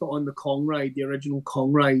just got on the Kong ride, the original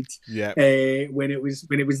Kong ride, when it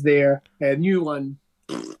was there. New one,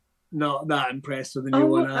 not that impressed with the new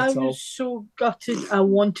one at all. I was so gutted. I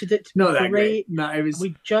wanted it to be great. No, it was.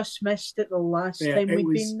 We just missed it the last time we'd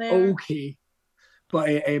been there. Okay. But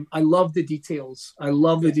I love the details. I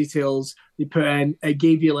love the details they put in. It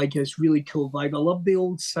gave you like this really cool vibe. I love the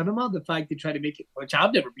old cinema. The fact they try to make it, which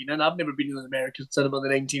I've never been in. I've never been in an American cinema in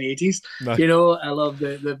the 1980s. No. I love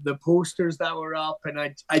the posters that were up, and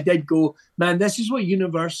I did go, man, this is what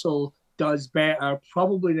Universal does better,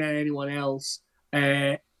 probably than anyone else.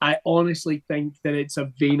 I honestly think that it's a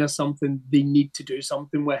vein of something they need to do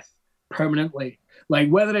something with permanently. Like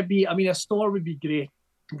whether it be, a store would be great.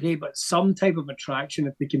 Okay, but some type of attraction,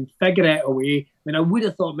 if they can figure out a way. I would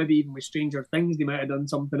have thought maybe even with Stranger Things they might have done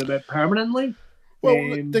something about permanently.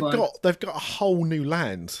 Well, they've got a whole new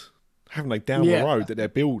land, haven't they, down the road that they're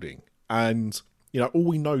building, and all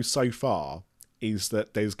we know so far is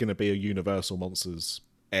that there's going to be a Universal Monsters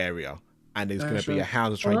area, and there's going to be a How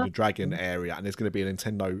to Train Your Dragon area, and there's going to be a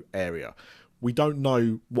Nintendo area. We don't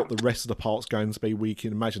know what the rest of the park's going to be. We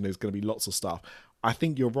can imagine there's going to be lots of stuff. I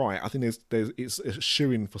think you're right. I think it's a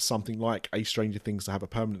shoo-in for something like a Stranger Things to have a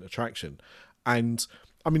permanent attraction. And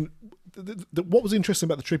what was interesting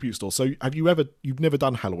about the tribute store? So you've never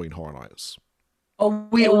done Halloween Horror Nights? Oh,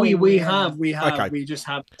 we have. Okay. We just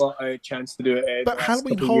have got a chance to do it. But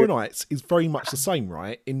Halloween Horror Nights is very much the same,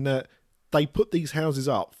 right? In that they put these houses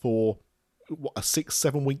up for a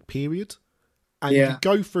 6-7 week period. And you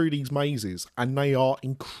go through these mazes, and they are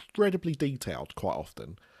incredibly detailed quite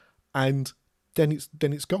often. And then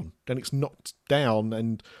it's gone. Then it's knocked down,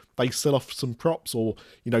 and they sell off some props, or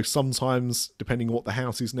sometimes depending on what the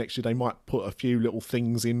house is next year, they might put a few little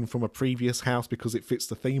things in from a previous house because it fits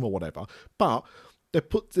the theme or whatever. But they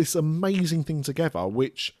put this amazing thing together,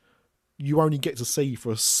 which you only get to see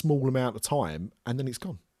for a small amount of time, and then it's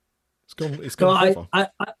gone. It's gone forever.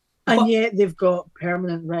 And yet they've got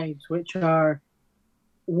permanent rides, which are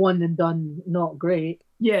one and done, not great.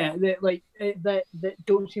 Yeah, that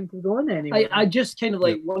don't seem to go on anywhere. I just kind of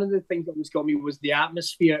like one of the things that always got me was the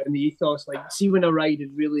atmosphere and the ethos. Like, see when a ride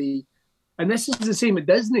is really, and this is the same at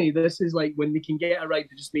Disney. This is like when they can get a ride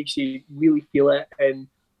that just makes you really feel it, and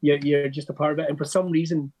you're just a part of it. And for some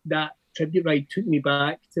reason, that tribute ride took me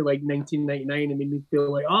back to like 1999 and made me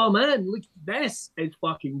feel like, oh man, look at this, it's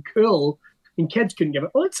fucking cool. And kids couldn't give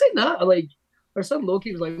it. Oh, it's like that. Like our son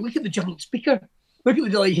Loki was like, look at the giant speaker. Look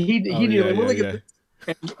at the like he knew like, look at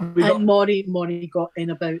and Maury got in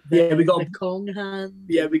about the Kong hand.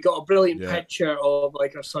 Yeah, we got a brilliant picture of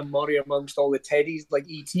like our son Maury amongst all the teddies, like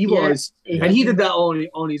E.T. was, and he did that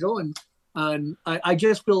on his own. And I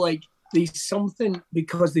just feel like there's something,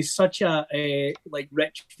 because there's such a like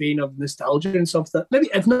rich vein of nostalgia and stuff, that maybe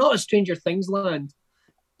if not a Stranger Things land,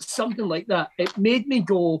 something like that. It made me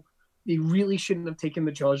go, they really shouldn't have taken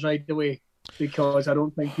the Jaws ride away. Because I don't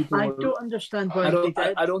think people. Don't understand why they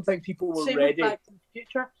did. I don't think people were ready. Back to the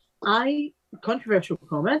Future. Controversial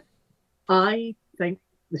comment. I think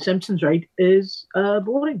the Simpsons ride is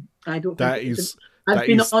boring. I don't. I've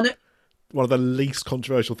been on it. One of the least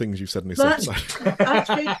controversial things you've said in this episode.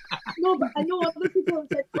 Actually, no, but I know other people have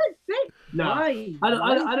said that's great. No, I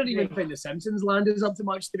don't even think the Simpsons land is up to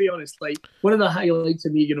much, to be honest. Like, one of the highlights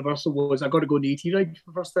of me at Universal was I got to go on the ET ride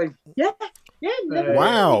for the first time. Yeah.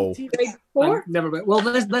 Wow. Never been. Well,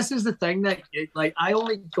 this is the thing that like I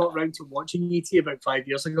only got around to watching ET about 5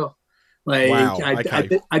 years ago. Like, wow.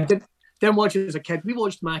 I didn't watch it as a kid. We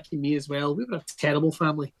watched Mac and Me as well. We were a terrible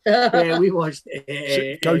family. We watched.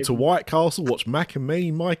 Go to White Castle, watch Mac and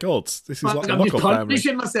Me. My God, this is like a Muckle family. Just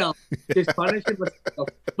punishing myself.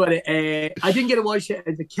 But I didn't get to watch it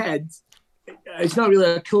as a kid. It's not really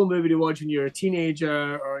a cool movie to watch when you're a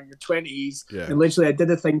teenager or in your 20s. Yeah. And literally, I did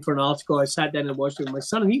a thing for an article. I sat down and watched it with my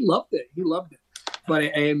son, and he loved it. But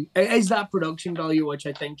it is that production value, which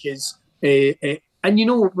I think is. And you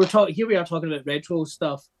know, here we are talking about retro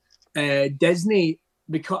stuff. Disney,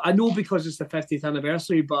 because it's the 50th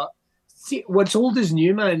anniversary, but see, what's old is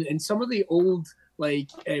new, man. And some of the old like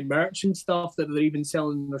merch and stuff that they're even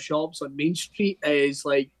selling in their shops on Main Street is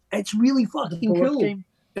like, it's really fucking cool. Game.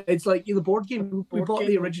 It's like the board game. We bought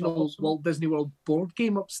the original Walt Disney World board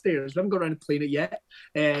game upstairs. We haven't got around to playing it yet.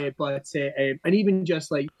 But and even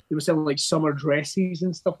just like they were selling like summer dresses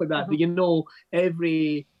and stuff like that. But, you know,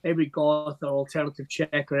 every goth or alternative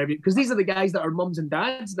chick or because these are the guys that are mums and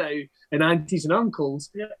dads now and aunties and uncles.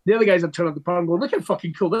 Yeah. They're the guys that turn up the park and go, look how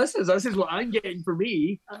fucking cool this is. This is what I'm getting for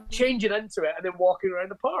me. Changing into it and then walking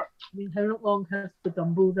around the park. I mean, how long has the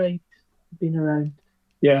Dumbo ride been around?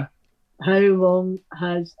 Yeah. How long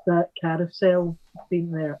has that carousel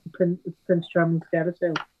been there? Prince Charming's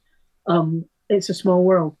carousel. It's a small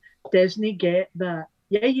world. Disney get that.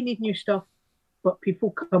 Yeah, you need new stuff, but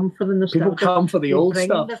people come for the nostalgia. People come for the old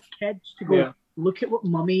stuff. Their kids to go, look at what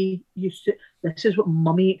Mummy used to. This is what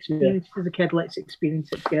Mummy experienced as a kid. Let's experience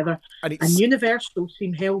it together. And Universal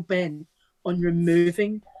seem hell bent on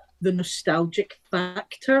removing the nostalgic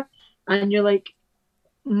factor. And you're like,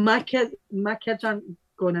 my kids aren't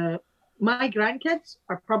gonna. My grandkids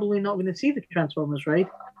are probably not going to see the Transformers ride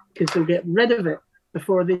because they'll get rid of it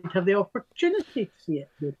before they have the opportunity to see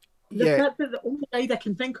it. The only ride I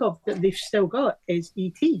can think of that they've still got is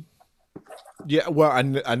E.T. Yeah, well,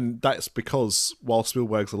 and that's because while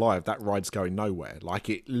Spielberg's alive, that ride's going nowhere. Like,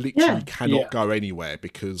 it literally cannot go anywhere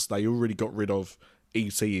because they already got rid of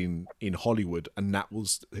E.T. in Hollywood, and that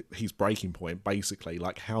was his breaking point, basically.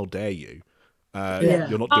 Like, how dare you?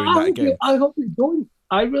 You're not doing that again. I hope you don't.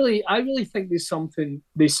 I really think there's something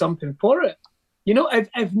for it. You know,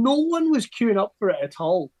 if no one was queuing up for it at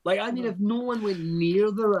all, like, I mean, if no one went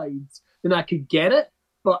near the rides, then I could get it.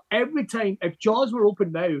 But every time, if Jaws were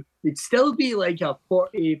open now, it'd still be like a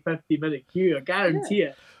 40, 50-minute queue. I guarantee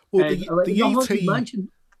it. Well, the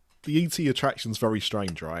ET attraction's very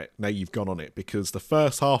strange, right? Now you've gone on it, because the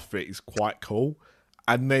first half of it is quite cool,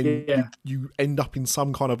 and then you end up in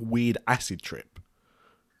some kind of weird acid trip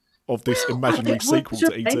of this imaginary sequel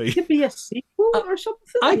to E.T. It could be a sequel or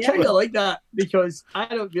something. I kind of like that because I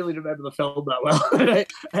don't really remember the film that well.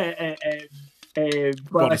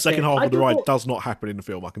 But the second half of the ride does not happen in the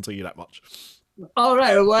film. I can tell you that much. All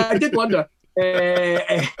right. Well, I did wonder.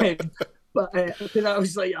 But because I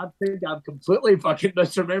was like, I think I'm completely fucking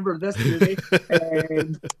misremembered this movie.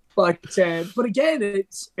 But again,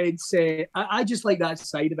 it's I just like that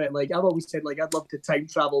side of it. Like, I've always said, like, I'd love to time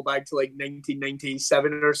travel back to like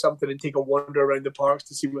 1997 or something and take a wander around the parks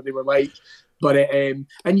to see what they were like. But and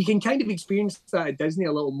you can kind of experience that at Disney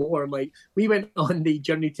a little more. Like, we went on the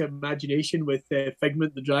Journey to Imagination with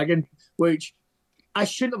Figment the Dragon, which I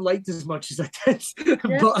shouldn't have liked as much as I did,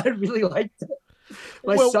 but I really liked it.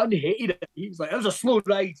 My son hated it. He was like, "That was a slow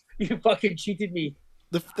ride. You fucking cheated me."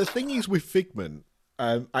 The thing is with Figment,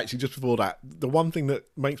 actually, just before that, the one thing that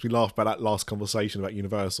makes me laugh about that last conversation about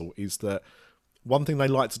Universal is that one thing they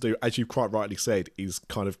like to do, as you quite rightly said, is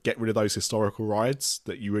kind of get rid of those historical rides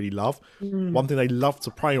that you really love. One thing they love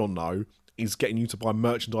to prey on, though, is getting you to buy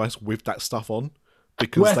merchandise with that stuff on,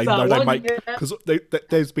 because they know they make. Because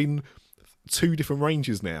there's been 2 different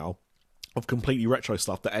ranges now of completely retro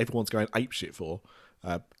stuff that everyone's going apeshit for.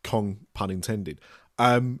 Kong pun intended.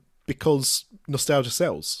 Because nostalgia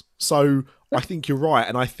sells. So I think you're right,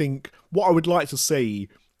 and I think what I would like to see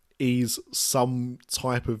is some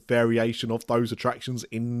type of variation of those attractions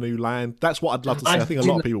in New Land. That's what I'd love to see. I think a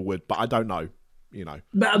lot of people would, but I don't know.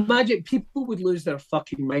 But imagine people would lose their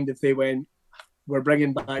fucking mind if they went, "We're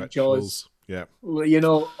bringing back Jaws." Yeah.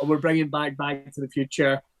 We're bringing back Back to the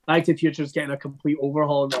Future. Back to the Future is getting a complete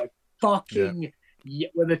overhaul. Like, fucking,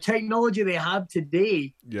 with the technology they have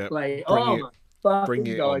today. Yeah. Like, bring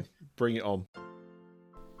it on.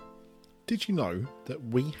 Did you know that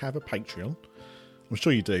we have a Patreon? I'm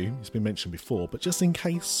sure you do. It's been mentioned before, but just in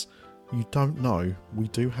case you don't know, we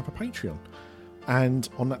do have a Patreon. And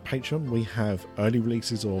on that Patreon, we have early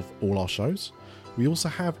releases of all our shows. We also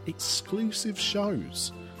have exclusive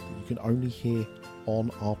shows that you can only hear on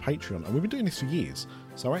our Patreon. And we've been doing this for years.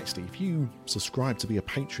 So actually, if you subscribe to be a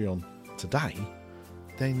Patreon today,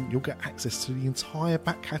 then you'll get access to the entire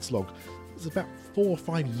back catalogue. It's about 4 or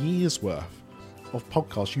 5 years worth of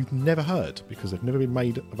podcasts you've never heard, because they've never been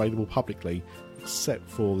made available publicly, except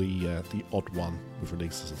for the odd one with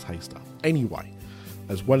released as a taster. Anyway,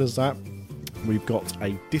 as well as that, we've got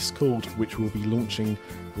a Discord which will be launching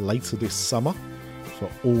later this summer for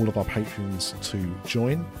all of our patrons to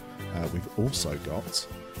join. We've also got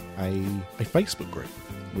a Facebook group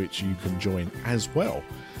which you can join as well,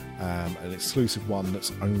 an exclusive one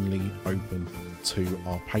that's only open to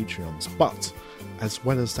our Patreons. But as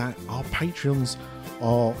well as that, our Patreons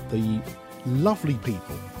are the lovely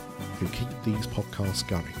people who keep these podcasts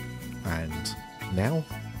going. And now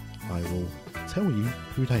I will tell you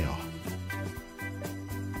who they are.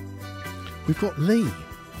 We've got Lee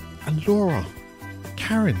and Laura,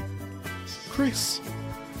 Karen, Chris.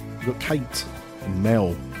 We've got Kate and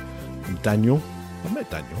Mel and Daniel. I met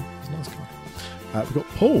Daniel, he's a nice guy. We've got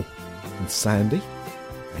Paul and Sandy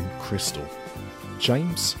and Crystal,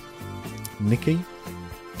 James, Nikki,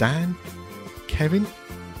 Dan, Kevin,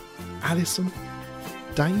 Alison,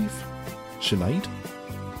 Dave, Sinead,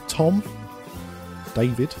 Tom,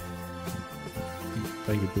 David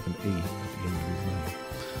with an E at the end of his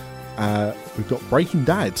name. We've got Breaking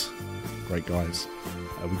Dad, great guys.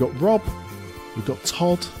 We've got Rob, we've got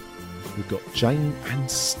Todd, we've got Jane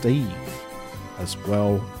and Steve, as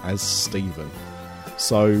well as Stephen.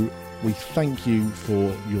 So we thank you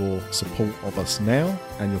for your support of us now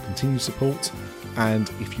and your continued support. And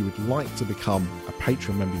if you would like to become a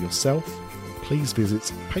Patreon member yourself, please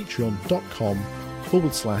visit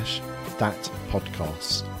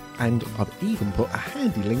patreon.com/thatpodcast. And I've even put a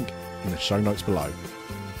handy link in the show notes below.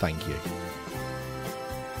 Thank you.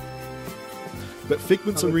 But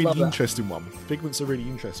Figment's a really interesting one. Figment's a really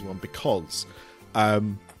interesting one because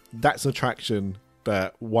that's an attraction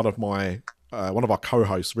that one of our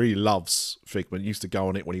co-hosts really loves. Figment used to go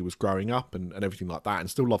on it when he was growing up and everything like that, and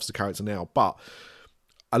still loves the character now. But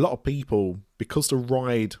a lot of people, because the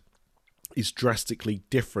ride is drastically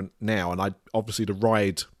different now, and obviously the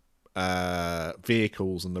ride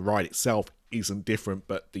vehicles and the ride itself isn't different,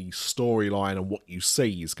 but the storyline and what you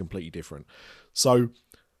see is completely different. So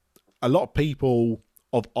a lot of people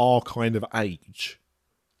of our kind of age,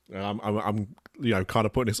 I'm kind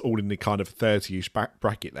of putting this all in the kind of 30-ish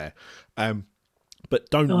bracket there, but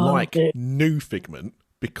don't like new Figment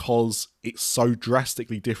because it's so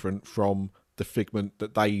drastically different from the Figment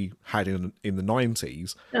that they had in the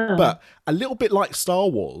 90s. But a little bit like Star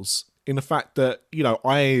Wars in the fact that,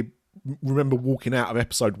 I remember walking out of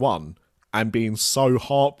episode 1 and being so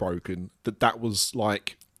heartbroken that was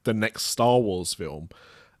like the next Star Wars film.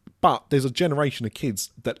 But there's a generation of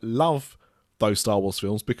kids that love those Star Wars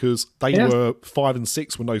films because they were 5 and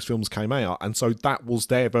 6 when those films came out, and so that was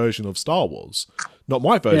their version of Star Wars. Not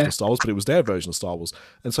my version of Star Wars, but it was their version of Star Wars.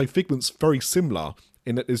 And so Figment's very similar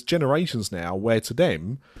in that there's generations now where to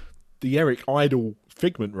them, the Eric Idle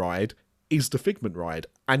Figment ride is the Figment ride,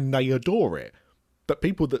 and they adore it. But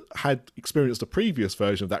people that had experienced the previous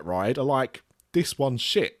version of that ride are like, this one's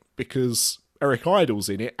shit because Eric Idle's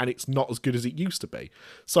in it and it's not as good as it used to be.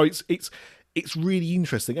 So it's really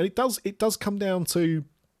interesting, and it does come down to,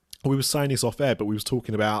 we were saying this off air, but we was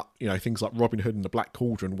talking about things like Robin Hood and the Black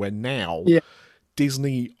Cauldron, where now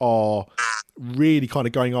Disney are really kind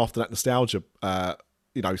of going after that nostalgia,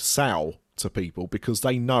 sale to people, because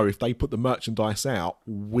they know if they put the merchandise out,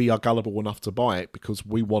 we are gullible enough to buy it because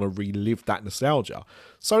we want to relive that nostalgia.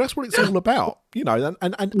 So that's what it's all about,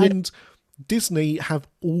 and Disney have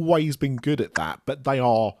always been good at that, but they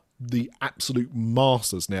are the absolute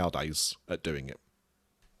masters nowadays at doing it.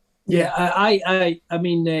 Yeah,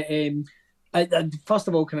 first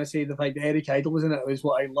of all, can I say the fact that Eric Idle was in it was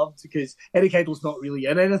what I loved, because Eric Idle's not really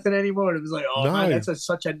in anything anymore. It was like, oh no. Man, that's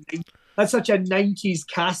such a 90s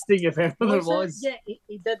casting if ever there was. Yeah,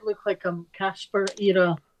 he did look like a Casper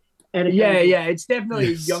era Eric Idle. Yeah, it's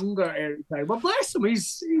definitely a younger Eric Idle. But bless him,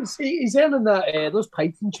 he's earning that. Those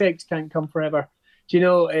Python checks can't come forever, do you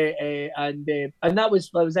know? And that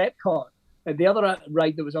was Epcot. And the other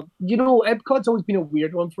ride that was up, Epcot's always been a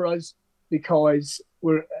weird one for us, because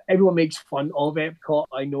everyone makes fun of Epcot,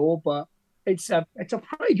 I know, but it's a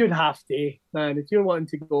pretty good half day, man. If you're wanting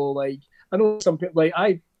to go, like, I know some people, like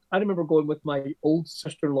I remember going with my old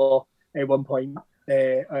sister-in-law at one point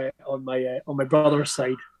on my brother's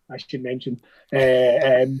side, I should mention,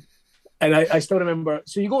 and I still remember.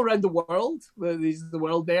 So you go around the world, there's the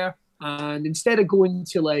world there. And instead of going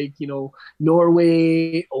to, like,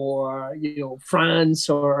 Norway or, France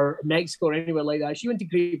or Mexico or anywhere like that, she went to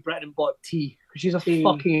Great Britain and bought tea, because she's a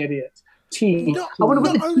fucking idiot. Tea. Not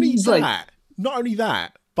only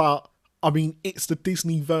that, but I mean, it's the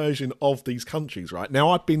Disney version of these countries, right? Now,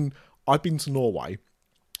 I've been to Norway,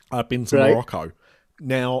 I've been to Morocco.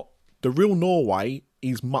 Now, the real Norway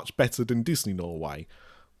is much better than Disney Norway.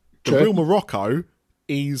 The real Morocco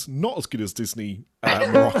is not as good as Disney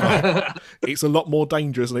Morocco. It's a lot more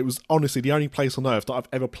dangerous, and it was honestly the only place on earth that I've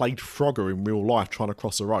ever played Frogger in real life trying to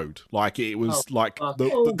cross a road. Like, it was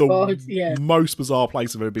the most bizarre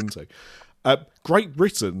place I've ever been to. Great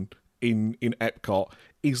Britain in Epcot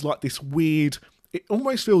is like this weird. It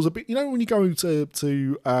almost feels a bit, when you go to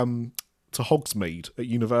Hogsmeade at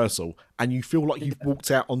Universal and you feel like you've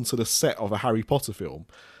walked out onto the set of a Harry Potter film.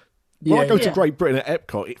 When I go to Great Britain at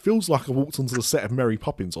Epcot, it feels like I walked onto the set of Mary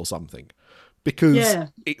Poppins or something, because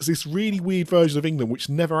it's this really weird version of England which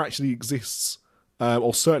never actually exists,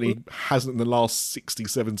 or certainly hasn't in the last 60,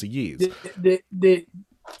 70 years. The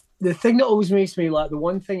thing that always makes me laugh, the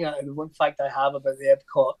one fact I have about the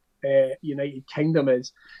Epcot United Kingdom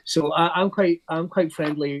is, so I'm quite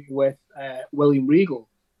friendly with William Regal,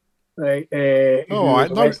 right?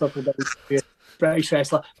 British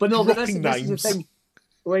wrestler, but this is the thing.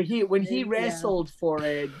 When he wrestled for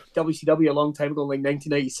WCW a long time ago, like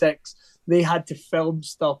 1996, they had to film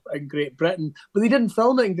stuff in Great Britain, but they didn't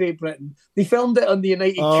film it in Great Britain. They filmed it on the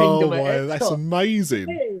United Kingdom. Oh, wow, that's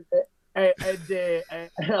amazing. And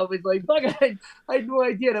I was like, fuck, I had no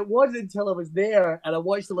idea. And it wasn't until I was there and I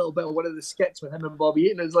watched a little bit of one of the skits with him and Bobby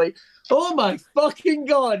Eaton. I was like, oh my fucking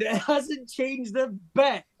God, it hasn't changed a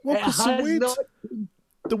bit.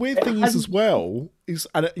 The weird thing is, as well, is,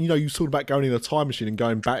 and you talked about going in a time machine and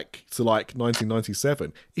going back to like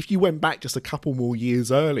 1997. If you went back just a couple more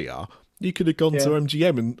years earlier, you could have gone to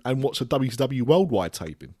MGM and watched a WCW Worldwide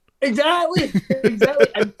taping. Exactly.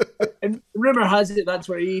 And rumor has it that's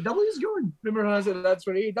where AEW is going. Rumor has it that's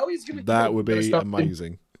where AEW is going to go. That would be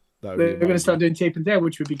amazing. They're going to start doing taping there,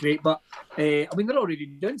 which would be great. But they're already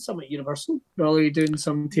doing some at Universal. They're already doing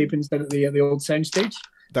some tapings down at the old soundstage.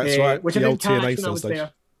 That's right. Which the I old didn't catch TNA when I was stage.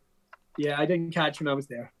 there. Yeah, I didn't catch when I was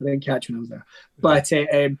there. But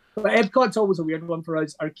Epcot's always a weird one for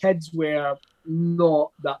us. Our kids were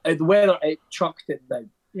not that. The weather, it chucked it down.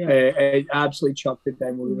 Yeah. It absolutely chucked it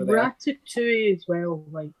down when we were there. Ratatouille as well.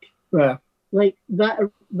 Like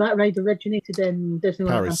that ride originated in Disneyland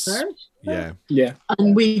Paris. Yeah.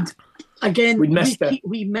 And we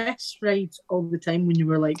miss rides all the time when you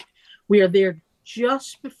were like, we are there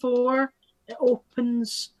just before it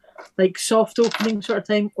opens, like soft opening sort of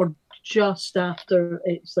time, or just after.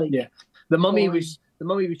 It's like the Mummy was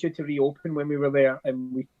due to reopen when we were there,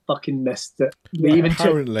 and we fucking missed it.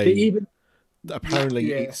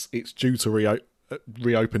 Apparently, it's due to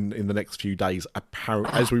reopen in the next few days.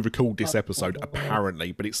 As we record this episode,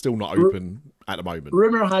 apparently, but it's still not open at the moment.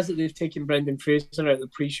 Rumor has it they've taken Brendan Fraser out of the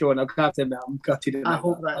pre-show, and I've got to admit, I'm gutted. I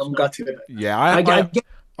hope that's I'm gutted. Yeah, I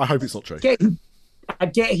hope it's not true. I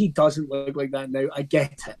get he doesn't look like that now. I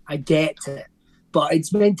get it. But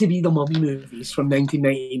it's meant to be the Mummy movies from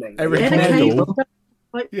 1999.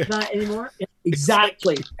 That anymore.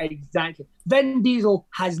 Exactly. Vin Diesel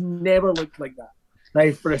has never looked like that.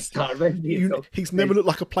 Now, for a start, Vin Diesel. He's never looked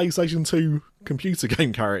like a PlayStation 2 computer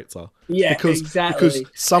game character. Yeah, exactly.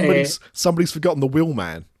 Because somebody's forgotten the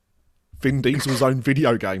Wheelman, Vin Diesel's own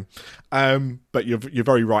video game. But you're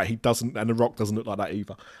very right. He doesn't, and The Rock doesn't look like that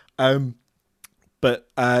either. But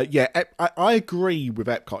yeah, I agree with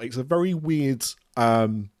Epcot. It's a very weird.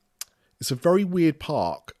 It's a very weird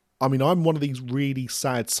park. I mean, I'm one of these really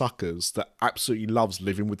sad suckers that absolutely loves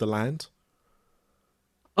living with the land.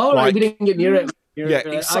 Oh, right, we didn't get near it.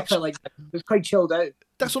 I felt like it was quite chilled out.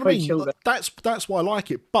 That's what I mean. That's why I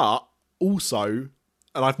like it. But also,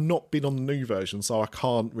 and I've not been on the new version, so I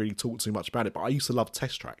can't really talk too much about it. But I used to love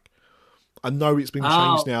Test Track. I know it's been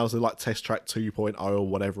changed now as like Test Track 2.0 or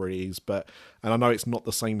whatever it is, and I know it's not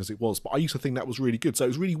the same as it was. But I used to think that was really good. So it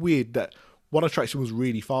was really weird that one attraction was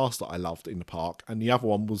really fast that I loved in the park, and the other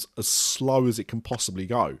one was as slow as it can possibly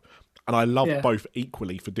go. And I love both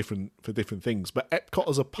equally for different things. But Epcot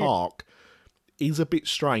as a park is a bit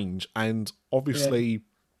strange, and obviously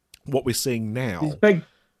what we're seeing now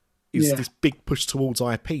is this big push towards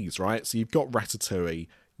IPs, right? So you've got Ratatouille,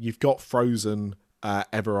 you've got Frozen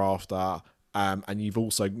Ever After, and you've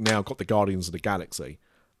also now got the Guardians of the Galaxy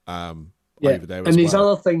over there and these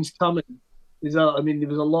other things coming. There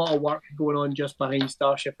was a lot of work going on just behind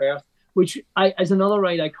Starship Earth, which as another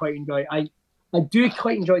ride I quite enjoy. I do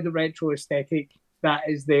quite enjoy the retro aesthetic that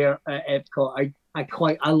is there at Epcot.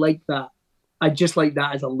 I like that. I just like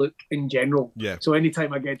that as a look in general. Yeah. So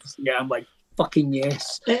anytime I get to see it, I'm like, fucking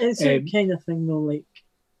yes. It's that kind of thing though. Like,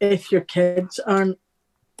 if your kids aren't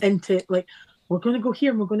into, like, we're going to go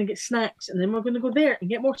here and we're going to get snacks, and then we're going to go there and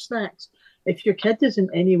get more snacks. If your kid is in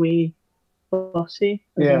any way fussy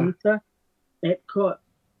as a meter, Epcot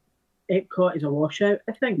is a washout,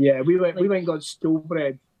 I think. Yeah, we went and got school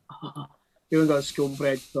bread. We went and got school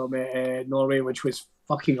bread from Norway, which was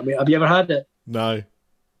fucking amazing. Have you ever had it? No.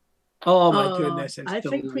 Oh my goodness, it's delicious.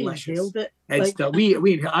 think we nailed it.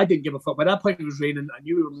 I didn't give a fuck. By that point, it was raining. I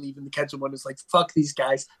knew we were leaving. The kids were one. It's like, fuck these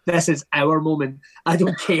guys. This is our moment. I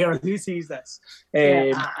don't care who sees this.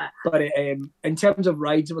 But in terms of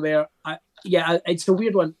rides over there, it's a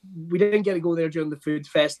weird one. We didn't get to go there during the food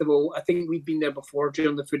festival. I think we've been there before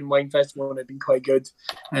during the food and wine festival, and it'd been quite good.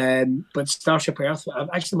 But Starship Earth,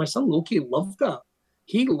 actually, my son Loki loved that.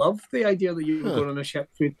 He loved the idea that you were going on a ship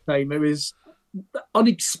food time. It was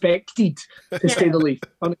unexpected, to say the least.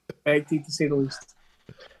 Unexpected, to say the least.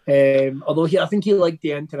 Although I think he liked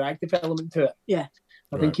the interactive element to it. Yeah.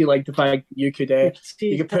 I think he liked the fact that you could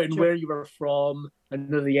put in where you were from,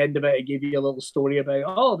 and at the end of it, it gave you a little story about,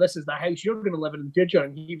 oh, this is the house you're going to live in the future.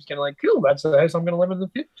 And he was kind of like, cool, that's the house I'm going to live in the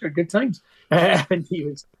future. Good times. And he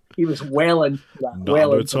was well into that. Not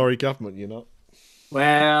under a Tory government, you know.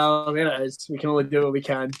 Well, there it is. We can only do what we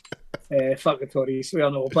can. Fuck the Tories, we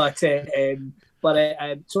all know. But so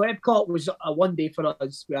Epcot was a one day for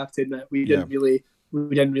us. We have to admit, we didn't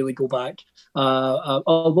really go back.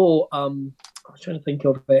 Although I was trying to think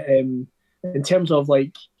of it in terms of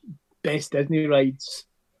like best Disney rides.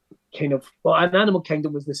 Kind of, and Animal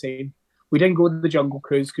Kingdom was the same. We didn't go to the Jungle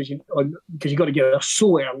Cruise because you got to get there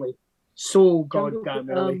so early, so goddamn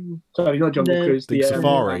early. Sorry, not Jungle Cruise. The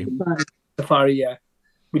Safari. Safari, yeah.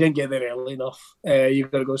 We didn't get there early enough. You've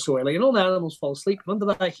got to go so early. And all the animals fall asleep. And under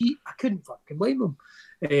that heat, I couldn't fucking blame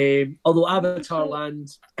them. Although Avatar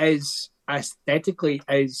Land is aesthetically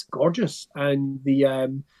is gorgeous. And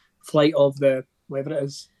the Flight of the, whatever it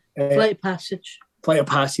is. Flight of Passage. Flight of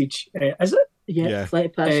Passage. Is it? Yeah. Flight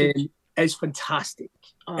of Passage. Is fantastic.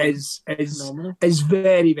 Is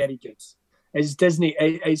very, very good. Is Disney,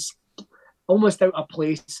 is almost out of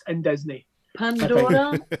place in Disney.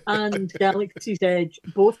 Pandora and Galaxy's Edge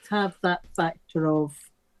both have that factor of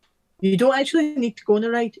you don't actually need to go on a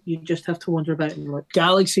ride, you just have to wander about and look.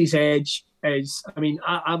 Galaxy's Edge is,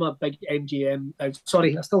 I'm a big MGM,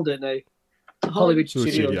 sorry, I still do it now. Hollywood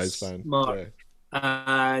Studios fan. Mark.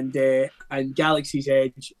 Yeah. And Galaxy's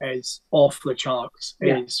Edge is off the charts.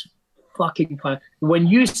 Yeah. It's fucking fun. When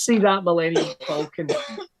you see that Millennium Falcon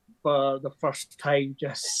for the first time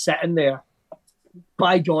just sitting there,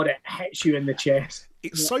 by God, it hits you in the chest.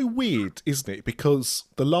 It's so weird, isn't it? Because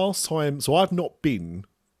the last time, so I've not been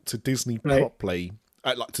to Disney properly,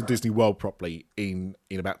 to Disney World properly in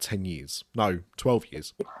about 10 years. No, 12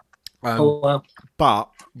 years. Wow. But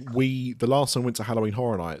the last time I went to Halloween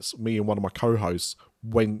Horror Nights, me and one of my co-hosts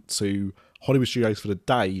went to Hollywood Studios for the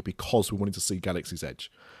day because we wanted to see Galaxy's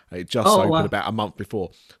Edge. It just opened about a month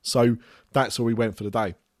before. So that's where we went for the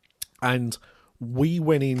day. And we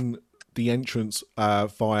went in the entrance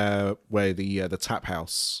via where the Tap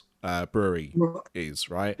House brewery is,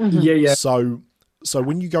 right? Mm-hmm. Yeah. So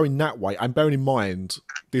when you go in that way, and bearing in mind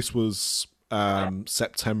this was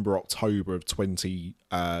September, October of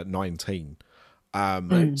 2019,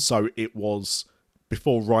 so it was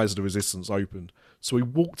before Rise of the Resistance opened. So we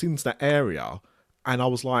walked into that area, and I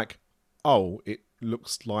was like, "Oh, it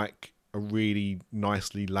looks like a really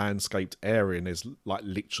nicely landscaped area, and there's like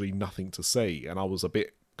literally nothing to see. And I was a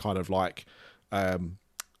bit kind of like, I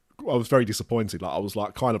was very disappointed. Like I was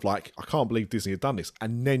like, kind of like, I can't believe Disney had done this.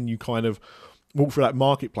 And then you kind of walk through that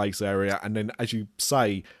marketplace area, and then, as you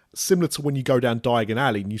say, similar to when you go down Diagon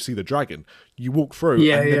Alley and you see the dragon, you walk through,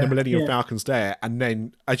 and then the Millennium Falcon's there, and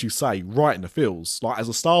then, as you say, right in the feels. Like, as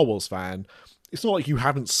a Star Wars fan, it's not like you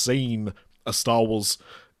haven't seen a Star Wars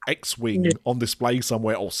X-Wing on display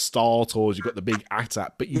somewhere, or Star Tours, you've got the big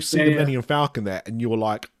AT-AT, but you see the Millennium Falcon there, and you're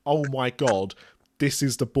like, oh my god, this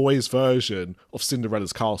is the boys' version of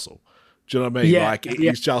Cinderella's castle. Do you know what I mean? Like,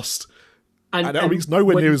 it's just... And I mean, it's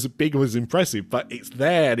nowhere near as big or as impressive, but it's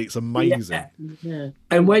there and it's amazing.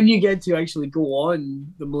 And when you get to actually go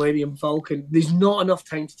on the Millennium Falcon, there's not enough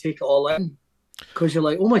time to take it all in, because you're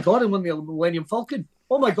like, oh my god, I'm on the Millennium Falcon.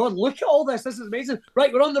 Oh my god, look at all this. This is amazing.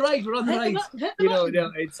 Right, we're on the ride. You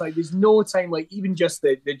know, it's like there's no time, like even just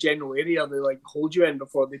the general area they like hold you in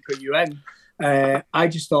before they put you in. I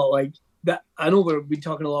just thought like that. I know we've been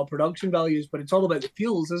talking a lot of production values, but it's all about the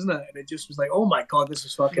feels, isn't it? And it just was like, oh my god, this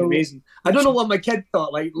is fucking amazing. I don't know what my kid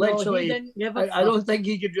thought. Like literally, I don't think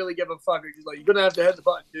he could really give a fuck. He's like, you're gonna have to hit the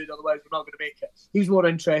button, dude, otherwise we're not gonna make it. He's more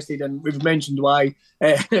interested, and we've mentioned why.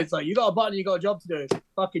 It's like, you got a button, you got a job to do.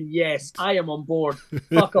 Fucking yes, I am on board.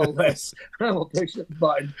 Fuck all this. I will push the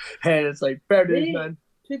button. And it's like, fair dues, man.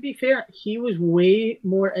 To be fair, he was way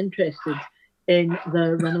more interested in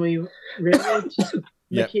the Runaway Railroad.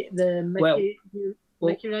 Mickey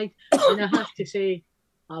ride, and I have to say,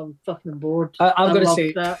 I'm fucking bored. I'm going to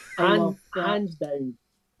say that hands down.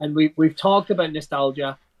 And we've talked about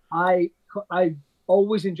nostalgia. I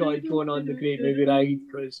always enjoyed going on the Great Movie Ride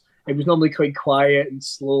because it was normally quite quiet and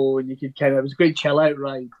slow, and you could it was a great chill out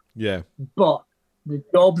ride. Yeah. But the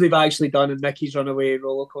job they've actually done in Mickey's Runaway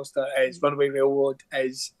Railroad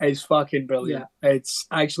is fucking brilliant. Yeah. It's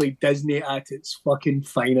actually Disney at its fucking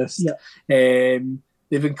finest. Yeah.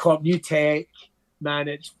 They've incorporated new tech. Man,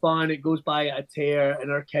 it's fun. It goes by at a tear,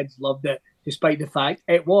 and our kids loved it, despite the fact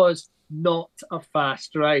it was not a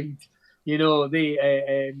fast ride. You know, they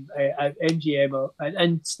at MGM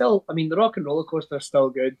and still, I mean, the Rock and Roller Coaster is still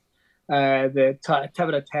good. The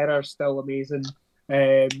Tower of Terror is still amazing.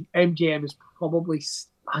 MGM is probably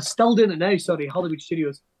still doing it now. Sorry, Hollywood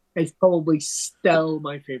Studios is probably still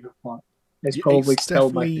my favorite part. It's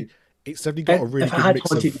definitely got a really good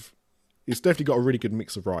mix of. It's definitely got a really good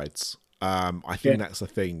mix of rides. I think that's the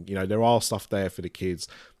thing. You know, there are stuff there for the kids.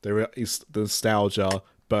 There is the nostalgia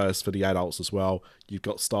burst for the adults as well. You've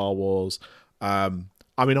got Star Wars. I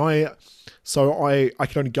mean, I can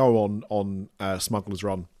only go on Smuggler's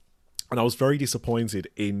Run, and I was very disappointed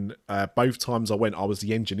in both times I went. I was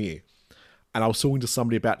the engineer, and I was talking to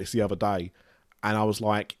somebody about this the other day, and I was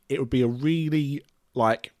like, it would be a really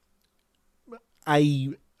like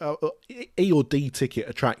E or D ticket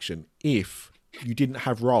attraction if you didn't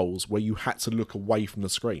have roles where you had to look away from the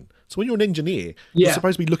screen. So when you're an engineer, you're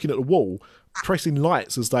supposed to be looking at the wall, pressing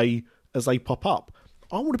lights as they pop up.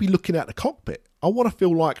 I want to be looking at the cockpit. I want to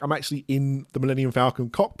feel like I'm actually in the Millennium Falcon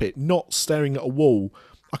cockpit, not staring at a wall.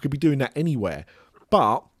 I could be doing that anywhere.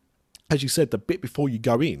 But as you said, the bit before you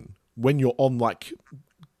go in, when you're on like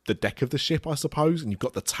the deck of the ship, I suppose, and you've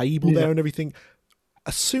got the table there and everything.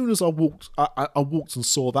 As soon as I walked and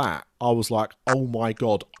saw that, I was like, oh my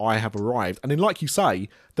God, I have arrived. And then, like you say,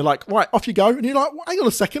 they're like, right, off you go. And you're like, well, hang on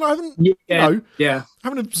a second, I haven't,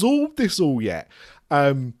 haven't absorbed this all yet.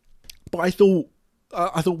 But I thought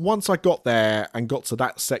once I got there and got to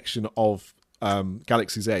that section of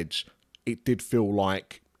Galaxy's Edge, it did feel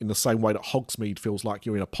like, in the same way that Hogsmeade feels like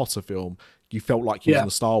you're in a Potter film, you felt like you're in the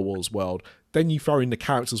Star Wars world. Then you throw in the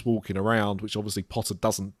characters walking around, which obviously Potter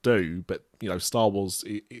doesn't do, but you know Star Wars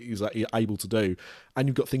is able to do. And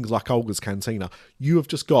you've got things like Olga's Cantina. You have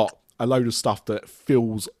just got a load of stuff that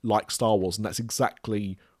feels like Star Wars, and that's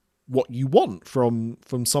exactly what you want from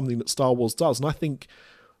something that Star Wars does. And I think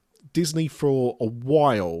Disney for a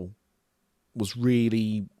while was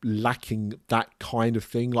really lacking that kind of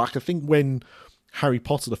thing. Like I think when Harry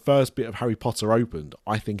Potter, the first bit of Harry Potter opened,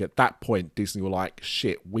 I think at that point Disney were like,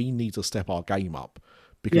 shit, we need to step our game up.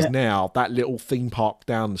 Because now that little theme park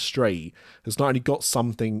down the street has not only got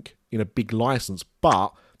something in a big license,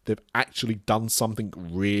 but they've actually done something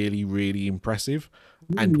really, really impressive.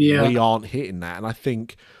 And we aren't hitting that. And I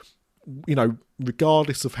think, you know,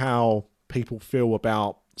 regardless of how people feel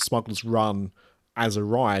about Smuggler's Run as a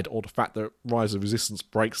ride, or the fact that Rise of Resistance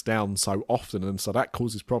breaks down so often and so that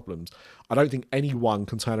causes problems, I don't think anyone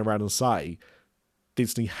can turn around and say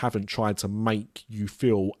Disney haven't tried to make you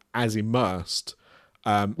feel as immersed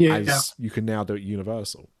as you can now do at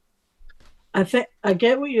Universal. I think I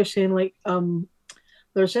get what you're saying. Like,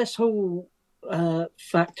 there's this whole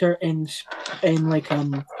factor in like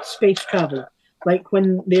space travel. Like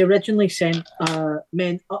when they originally sent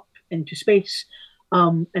men up into space,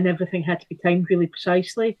 and everything had to be timed really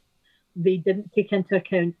precisely, they didn't take into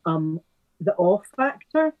account the awe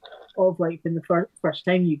factor of like when the first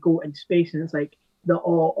time you go into space and it's like the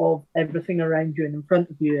awe of everything around you and in front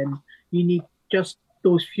of you, and you need just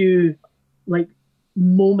those few like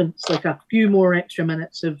moments, like a few more extra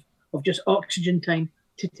minutes of just oxygen time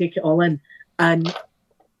to take it all in. And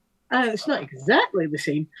it's not exactly the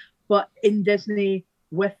same, but in Disney,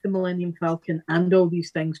 with the Millennium Falcon and all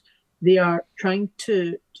these things, they are trying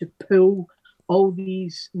to pull all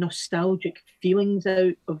these nostalgic feelings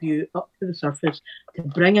out of you up to the surface to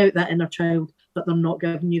bring out that inner child, but they're not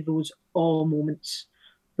giving you those all moments.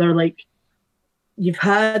 They're like, you've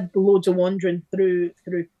had loads of wandering through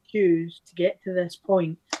queues to get to this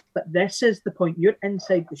point, but this is the point. You're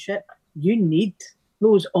inside the ship. You need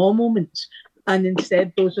those all moments. And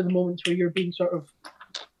instead, those are the moments where you're being sort of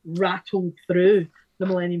rattled through the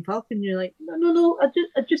Millennium Falcon. You're like, no, I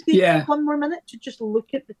just need one more minute to just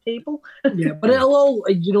look at the table. Yeah, but it'll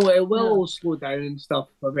all slow down and stuff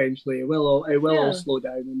eventually. It will all slow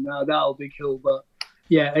down, and that'll be cool. But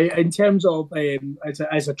yeah, in terms of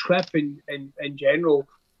as a trip in general,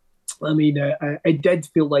 I mean, it did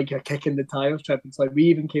feel like a kick in the tires trip. It's like we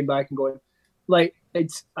even came back and going, like,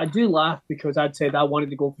 I do laugh because I'd said I wanted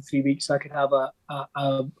to go for 3 weeks so I could have a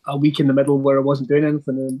week in the middle where I wasn't doing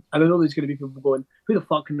anything. And I know there's going to be people going, who the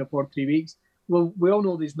fuck can afford 3 weeks? Well, we all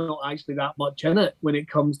know there's not actually that much in it when it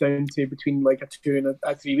comes down to between like a 2 and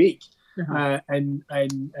a 3 week. And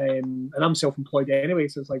I'm self-employed anyway,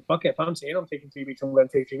 so it's like, fuck it, if I'm saying I'm taking 3 weeks, I'm going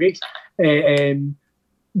to take 3 weeks.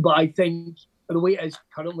 But I think the way it is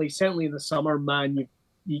currently, certainly in the summer, man,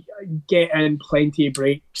 you get in plenty of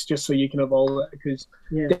breaks just so you can have all of it, because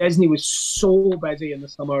Disney was so busy in the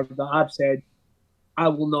summer that I've said I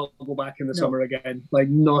will not go back in the summer again. Like,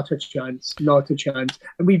 not a chance. And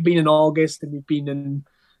we've been in August, and we've been in,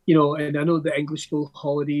 and I know the English school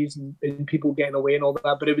holidays and people getting away and all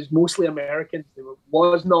that, but it was mostly Americans. There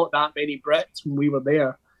was not that many Brits when we were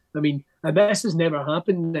there. I mean, and this has never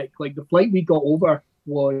happened, Nick. Like, the flight we got over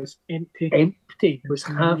was empty. It was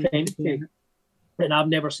half empty. And I've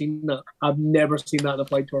never seen that. I've never seen that in a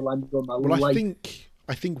flight to Orlando in my life.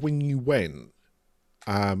 I think when you went,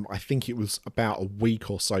 I think it was about a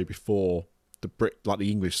week or so before the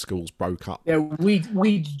English schools broke up. Yeah,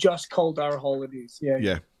 we just called our holidays.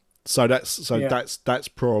 Yeah. So that's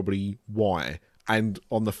probably why. And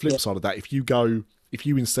on the flip side of that, if you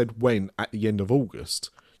instead went at the end of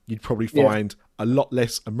August, you'd probably find a lot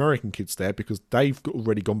less American kids there because they've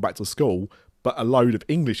already gone back to school, but a load of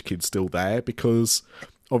English kids still there because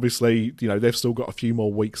obviously, they've still got a few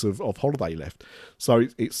more weeks of holiday left. So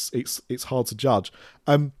it's hard to judge.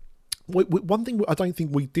 One thing I don't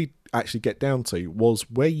think we did actually get down to was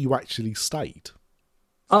where you actually stayed.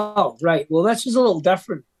 Oh, right. Well, that's just a little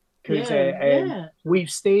different because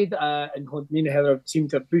we've stayed, and me and Heather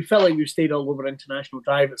we felt like we've stayed all over International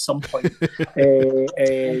Drive at some point.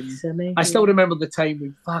 I still remember the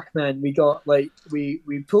time we got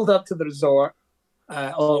we pulled up to the resort,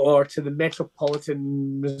 or to the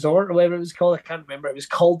Metropolitan Resort or whatever it was called. I can't remember. It was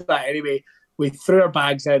called that anyway. We threw our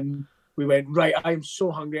bags in. We went, right, I'm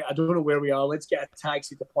so hungry. I don't know where we are. Let's get a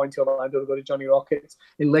taxi to Point Orlando to go to Johnny Rockets.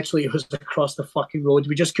 And literally it was across the fucking road.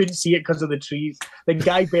 We just couldn't see it because of the trees. The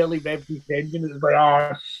guy barely revved his engine. It was like,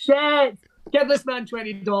 oh, shit. Give this man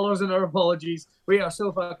 $20 and our apologies. We are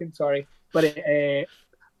so fucking sorry. But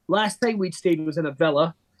last time we'd stayed was in a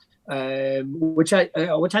villa, which I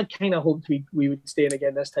kind of hoped we would stay in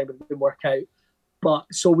again this time, but it didn't work out. But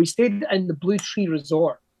so we stayed in the Blue Tree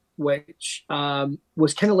Resort, which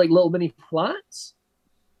was kind of like little mini flats.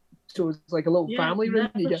 So it's like a little family room.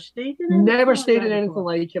 Never stayed in anything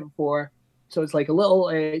like it before. So it's like a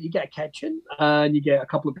little, you get a kitchen and you get a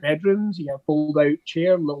couple of bedrooms, you get a fold-out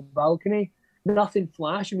chair, a little balcony. Nothing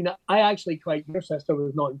flash. I mean, I actually your sister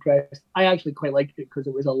was not impressed. I actually quite liked it because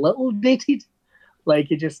it was a little dated.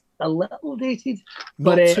 Like, it just a little dated.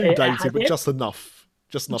 Not too dated, but just enough.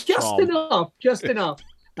 Just enough. Just enough.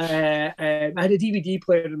 I had a DVD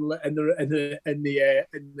player in the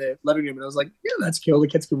living room, and I was like, yeah, that's cool. The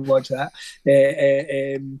kids can watch that.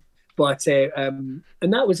 And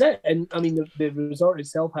that was it. And I mean, the resort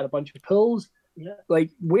itself had a bunch of pools. Yeah.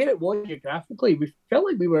 Like, where it was geographically, we felt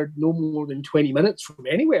like we were no more than 20 minutes from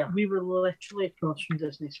anywhere. We were literally across from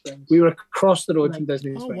Disney Springs. We were across the road from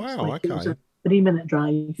Disney Springs. Oh, wow, okay. 3-minute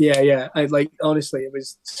drive. Yeah. I honestly, it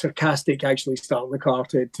was sarcastic actually starting the car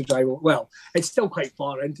to drive. Well, it's still quite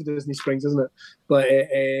far into Disney Springs, isn't it? But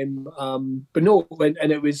no,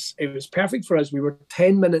 and it was perfect for us. We were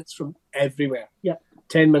 10 minutes from everywhere. Yeah,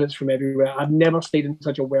 10 minutes from everywhere. I've never stayed in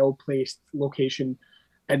such a well placed location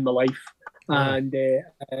in my life. And the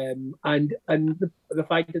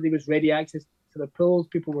fact that there was ready access to the pools,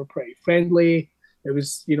 people were pretty friendly. It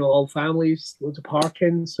was, all families, loads of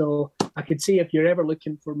parking. So I could see if you're ever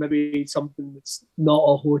looking for maybe something that's not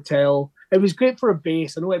a hotel, it was great for a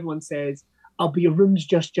base. I know everyone says, your room's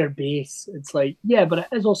just your base. It's like, yeah, but it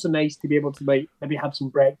is also nice to be able to maybe have some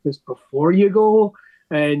breakfast before you go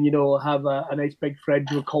and, have a nice big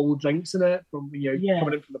fridge with cold drinks in it from,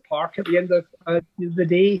 coming in from the park at the end of the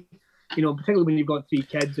day. Particularly when you've got 3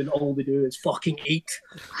 kids and all they do is fucking eat.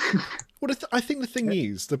 Well, I think the thing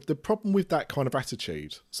is, the problem with that kind of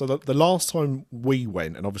attitude, so the last time we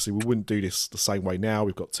went, and obviously we wouldn't do this the same way now,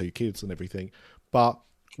 we've got 2 kids and everything, but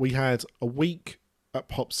we had a week at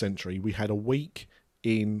Pop Century, we had a week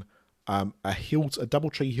in a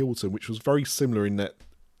Doubletree Hilton, which was very similar in that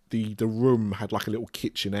the room had like a little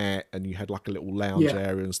kitchenette and you had like a little lounge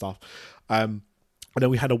area and stuff. And then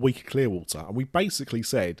we had a week at Clearwater, and we basically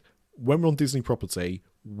said, when we're on Disney property,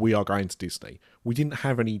 we are going to Disney. We didn't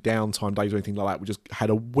have any downtime days or anything like that. We just had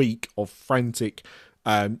a week of frantic,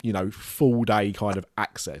 full day kind of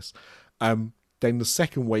access. Then the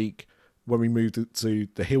second week, when we moved to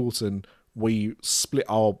the Hilton, we split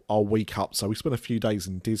our week up. So we spent a few days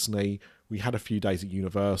in Disney. We had a few days at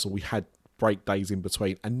Universal. We had break days in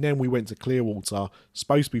between. And then we went to Clearwater,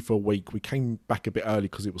 supposed to be for a week. We came back a bit early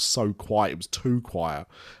because it was so quiet. It was too quiet.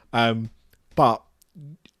 But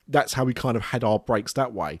that's how we kind of had our breaks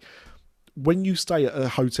that way. When you stay at a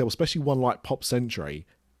hotel, especially one like Pop Century,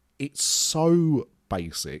 it's so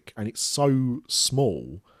basic and it's so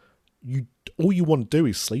small. All you want to do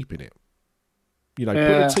is sleep in it. Put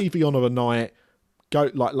a TV on of a night, go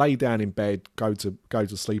lay down in bed, go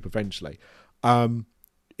to sleep eventually.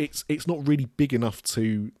 It's not really big enough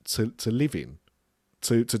to live in,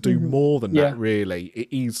 to do more than that really. It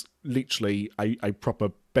is literally a proper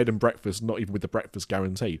bed and breakfast, not even with the breakfast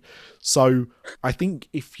guaranteed. So I think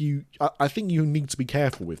you need to be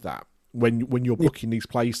careful with that when you're booking these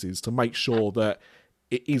places, to make sure that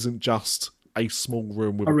it isn't just a small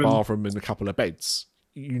room with a bathroom and a couple of beds.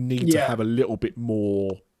 You need to have a little bit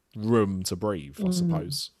more room to breathe, I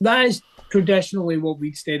suppose. That is traditionally what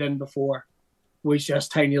we stayed in before, was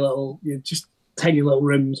just tiny little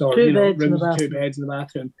rooms, or 2 beds in the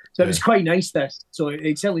bathroom. So it was quite nice this. So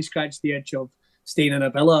it certainly scratched the itch of staying in a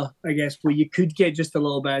villa, I guess, where you could get just a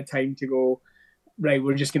little bit of time to go, right,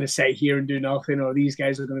 we're just going to sit here and do nothing, or these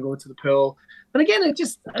guys are going to go to the pool. But again, it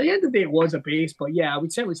just, at the end of the day, it was a base. But yeah, I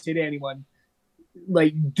would certainly say to anyone,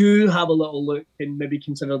 do have a little look and maybe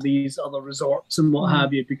consider these other resorts and what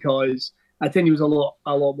have you, because I think there was a lot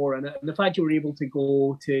more in it. And the fact you were able to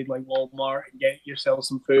go to Walmart and get yourself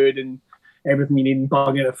some food and everything you need and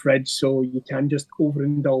bug in a fridge, so you can just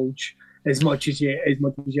overindulge as much as you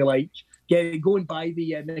like. Go and buy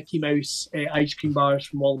the Mickey Mouse ice cream bars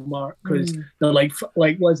from Walmart, because they're like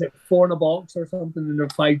was it $4 in a box or something, and they're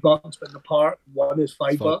 $5, but in the park one is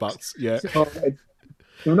 $5. Yeah. So,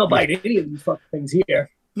 we're not buying any of these fucking things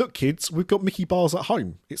here. Look, kids, we've got Mickey bars at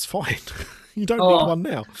home. It's fine. You don't need one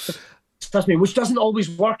now. Trust me, which doesn't always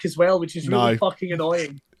work as well, which is really fucking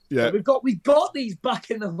annoying. Yeah, we've got these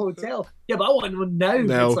back in the hotel. Yeah, but I want one now.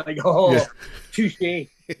 It's like, touche.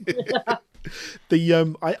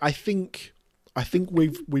 I think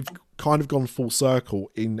we've kind of gone full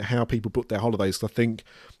circle in how people book their holidays. I think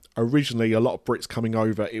originally a lot of Brits coming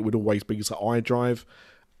over, it would always be to iDrive,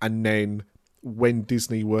 and then when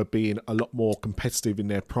Disney were being a lot more competitive in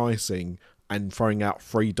their pricing and throwing out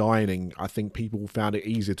free dining, I think people found it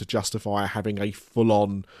easier to justify having a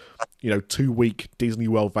full-on, 2-week Disney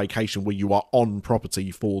World vacation where you are on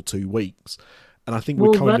property for 2 weeks. And I think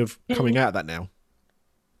we're kind of coming out of that now.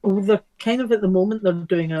 Well, they're kind of, at the moment, they're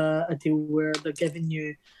doing a deal where they're giving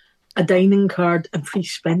you a dining card and free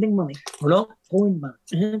spending money. We're not going back.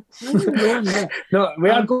 No,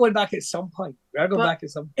 we are going back at some point.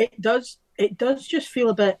 It does just feel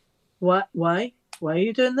a bit, why are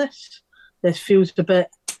you doing this? This feels a bit...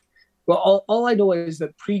 Well, all I know is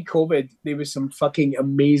that pre-COVID, there was some fucking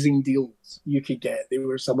amazing deals you could get. There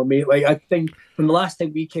were some amazing... I think from the last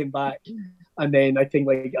time we came back, and then I think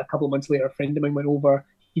a couple of months later, a friend of mine went over.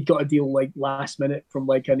 He got a deal last minute from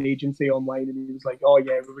an agency online, and he was like, "Oh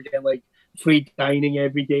yeah, we were getting free dining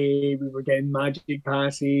every day. We were getting magic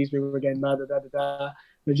passes. We were getting da da da da da."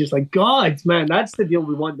 They're just like, "God, man, that's the deal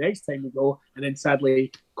we want next time we go." And then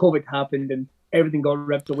sadly, COVID happened, and everything got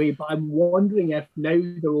ripped away. But I'm wondering if now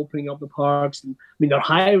they're opening up the parks, and I mean they're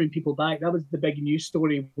hiring people back. That was the big news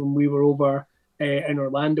story when we were over in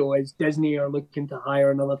Orlando. Is Disney are looking to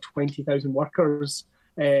hire another 20,000 workers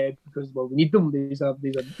because we need them. These are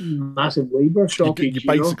massive labour shortage. You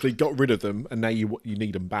basically got rid of them, and now you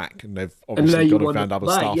need them back, and they've obviously got to find other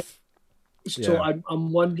stuff. Yeah. So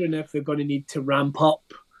I'm wondering if they're going to need to ramp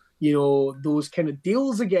up, those kind of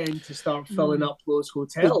deals again to start filling up those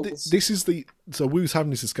hotels. So we was having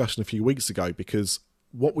this discussion a few weeks ago, because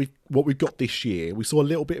what we've got this year, we saw a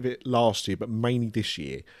little bit of it last year, but mainly this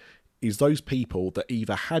year, is those people that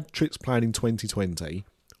either had trips planned in 2020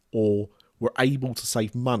 or were able to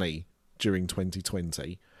save money during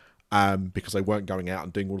 2020 because they weren't going out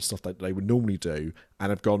and doing all the stuff that they would normally do, and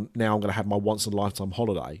have gone, now I'm going to have my once in a lifetime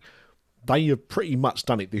holiday. They have pretty much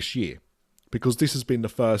done it this year, because this has been the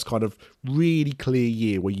first kind of really clear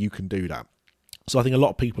year where you can do that. So I think a lot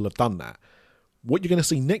of people have done that. What you're going to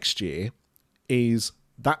see next year is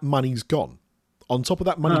that money's gone. On top of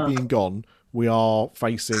that money being gone,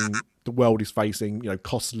 the world is facing,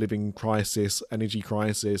 cost of living crisis, energy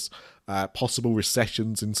crisis, possible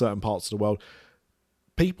recessions in certain parts of the world.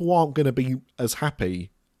 People aren't going to be as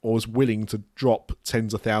happy or as willing to drop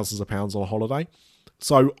tens of thousands of pounds on a holiday.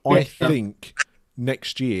 So I think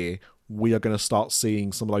next year we are going to start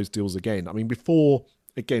seeing some of those deals again. I mean, before,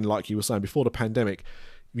 again, like you were saying, before the pandemic,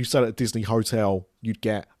 if you stayed at a Disney hotel, you'd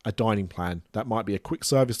get a dining plan. That might be a quick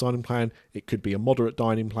service dining plan. It could be a moderate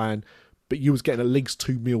dining plan, but you was getting at least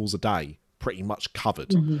 2 meals a day, pretty much covered.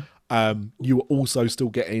 Mm-hmm. You were also still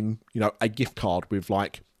getting, a gift card with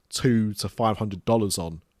like $200 to $500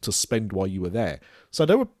 on to spend while you were there. So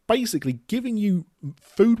they were basically giving you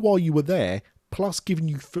food while you were there, plus giving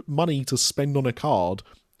you money to spend on a card,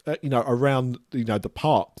 around, the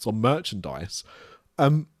parks on merchandise.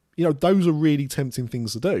 Those are really tempting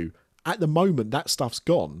things to do. At the moment, that stuff's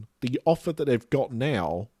gone. The offer that they've got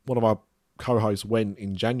now, one of our co-hosts went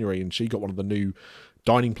in January and she got one of the new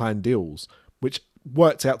dining plan deals, which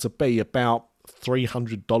worked out to be about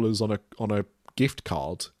 $300 on a gift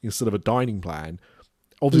card instead of a dining plan.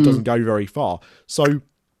 Obviously, doesn't go very far. So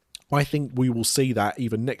I think we will see that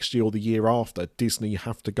either next year or the year after, Disney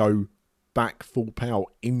have to go back full power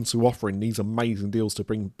into offering these amazing deals to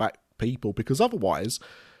bring back people, because otherwise,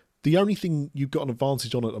 the only thing you've got an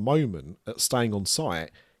advantage on at the moment at staying on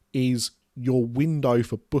site is your window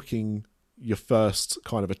for booking your first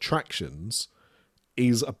kind of attractions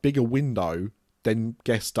is a bigger window than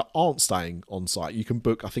guests that aren't staying on site. You can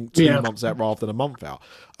book, I think, 2 months out rather than a month out.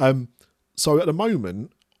 So at the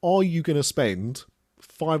moment, are you going to spend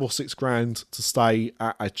 $5 or $6 to stay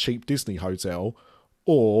at a cheap Disney hotel,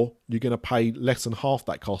 or you're going to pay less than half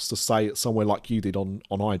that cost to stay at somewhere like you did on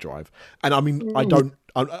iDrive? And I mean,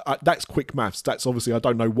 that's quick maths. That's obviously, I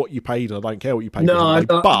don't know what you paid, and I don't care what you paid.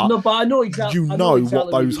 But I know exactly.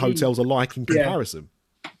 What those hotels are like in comparison.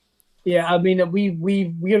 Yeah, I mean,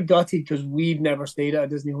 we're gutted because we've never stayed at a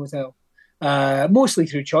Disney hotel. Mostly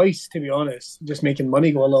through choice, to be honest, just making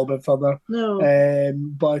money go a little bit further. No,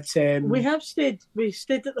 but we have stayed. We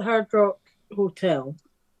stayed at the Hard Rock Hotel.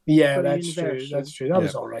 Yeah, that's true. That's true. That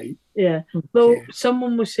was all right. Yeah. Well,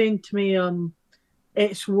 someone was saying to me,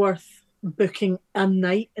 it's worth booking a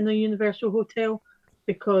night in a Universal hotel,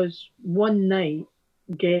 because one night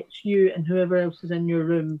gets you and whoever else is in your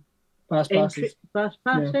room fast entry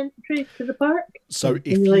to the park. So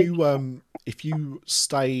if you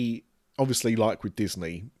stay, obviously, like with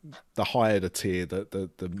Disney, the higher the tier,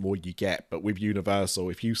 the more you get. But with Universal,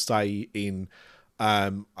 if you stay in,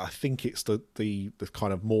 I think it's the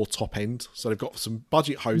kind of more top end. So they've got some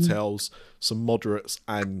budget hotels, some moderates,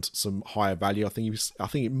 and some higher value. I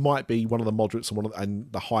think it might be one of the moderates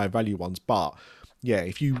and the higher value ones. But yeah,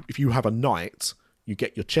 if you have a night, you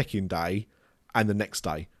get your check-in day and the next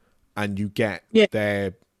day, and you get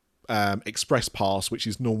their express pass, which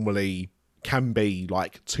is normally can be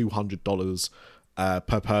like $200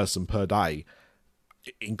 per person per day,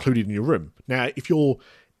 included in your room. Now, if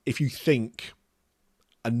you think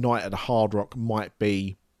a night at the Hard Rock might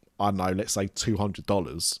be, I don't know, let's say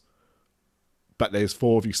 $200, but there's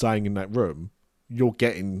 4 of you staying in that room, you're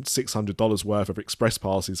getting $600 worth of express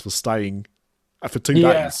passes for staying for 2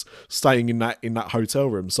 days, staying in that hotel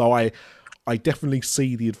room. So I definitely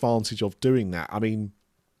see the advantage of doing that. I mean,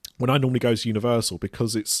 when I normally go to Universal,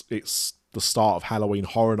 because it's the start of Halloween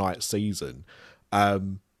Horror Night season,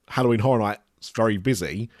 Halloween Horror Night is very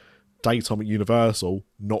busy. Daytime at Universal,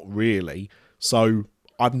 not really. So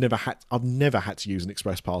I've never had to use an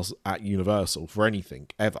express pass at Universal for anything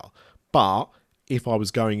ever. But if I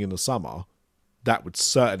was going in the summer, that would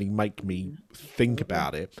certainly make me think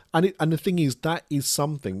about it. And the thing is, that is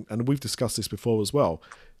something, and we've discussed this before as well.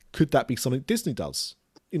 Could that be something Disney does?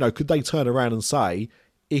 You know, could they turn around and say,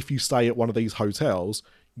 if you stay at one of these hotels,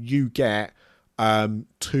 you get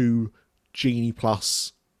 2 Genie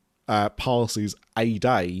Plus passes a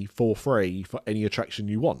day for free for any attraction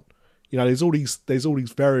you want. You know, there's all these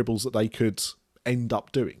variables that they could end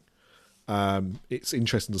up doing. It's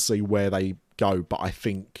interesting to see where they go, but I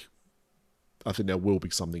think there will be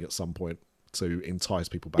something at some point to entice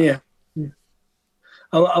people back. Yeah.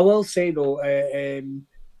 I will say though, and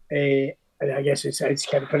I guess it's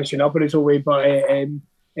kind of finishing up in its own way, but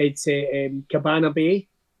it's Cabana Bay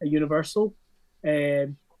at Universal.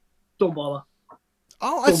 Don't bother.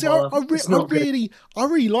 Oh, I see. I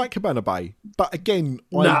really like Cabana Bay, but again,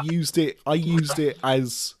 I used it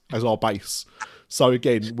as our base. So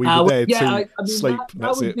again, we were there to sleep.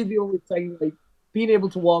 That would be the only thing. Like being able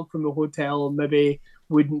to walk from the hotel maybe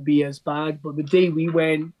wouldn't be as bad. But the day we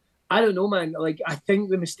went, I don't know, man. Like I think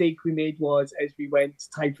the mistake we made was we went to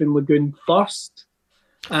Typhoon Lagoon first.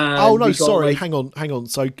 Oh no, sorry. Hang on.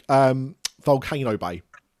 So Volcano Bay.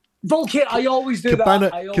 I always do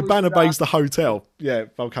that. Cabana Bay's the hotel. Yeah,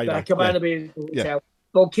 Volcano. Cabana Bay is the hotel. Yeah.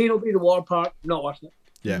 Volcano Bay, the water park, not worth it.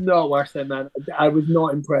 Yeah. Not worth it, man. I was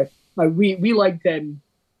not impressed. We liked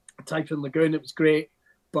Typhoon Lagoon. It was great.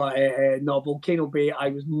 But no, Volcano Bay, I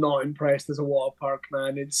was not impressed as a water park,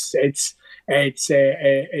 man. It's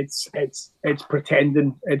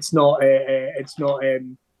pretending. It's not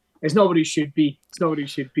what it should be. It's not what it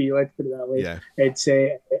should be. Let's put it that way. Yeah.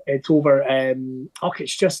 It's over.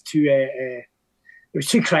 It's just too. It was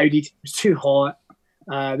too crowded. It was too hot.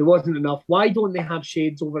 There wasn't enough. Why don't they have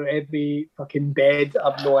shades over every fucking bed?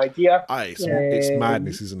 I've no idea. It's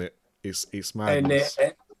madness, isn't it? It's madness.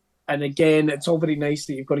 And again, it's all very nice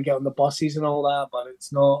that you've got to get on the buses and all that, but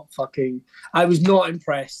it's not fucking. I was not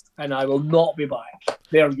impressed, and I will not be back.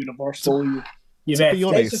 They're Universal. To be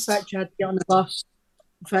honest, the fact you had to get on the bus.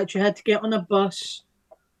 The fact you had to get on a bus,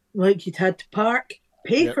 like you'd had to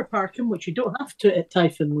pay for parking, which you don't have to at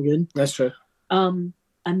Typhoon Lagoon. That's true. And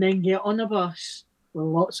then get on a bus with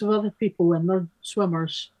lots of other people and their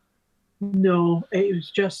swimmers. No,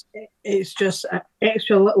 it's just an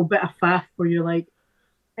extra little bit of faff where you're like,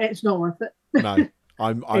 it's not worth it. No,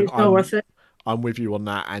 I'm not worth it. I'm with you on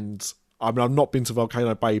that, and I mean I've not been to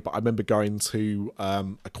Volcano Bay, but I remember going to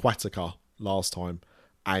Aquatica last time,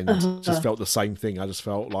 and just felt the same thing. I just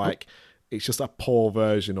felt like it's just a poor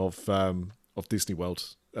version of Disney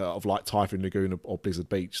World, of like Typhoon Lagoon or Blizzard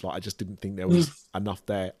Beach. Like I just didn't think there was enough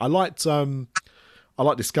there. I like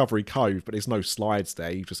Discovery Cove, but there's no slides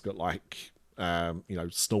there. You've just got like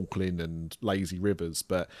snorkeling and lazy rivers.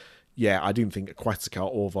 But yeah, I didn't think Aquatica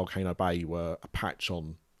or Volcano Bay were a patch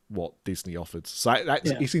on what Disney offered. So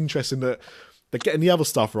it's interesting that they're getting the other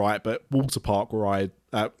stuff right, but water park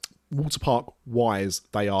wise,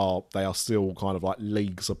 they are still kind of like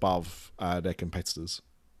leagues above their competitors.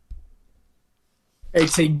 I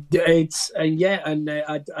just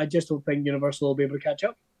don't think Universal will be able to catch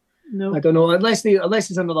up. No, I don't know unless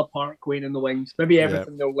it's another park waiting in the wings. Maybe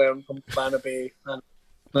everything they'll learn from Cabana Bay.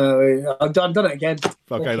 I've done it again.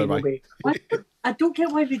 Volcano Bay. I don't get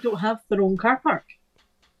why they don't have their own car park.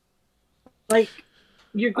 Like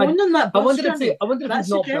you're going on that bus. I wonder if they've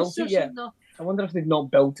not built it yet. I wonder if they've not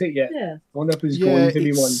built it yet. Yeah. I wonder if there's going to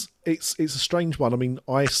be one. It's a strange one. I mean,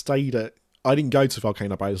 I didn't go to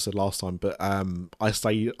Volcano Bay, as I said last time, but I've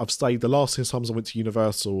stayed the last 2 times I went to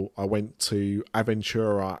Universal. I went to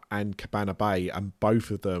Aventura and Cabana Bay, and both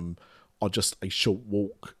of them are just a short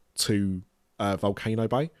walk to Volcano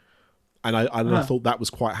Bay, and I thought that was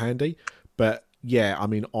quite handy. But yeah, I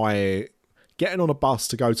mean, getting on a bus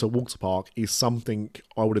to go to a water park is something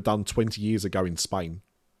I would have done 20 years ago in Spain.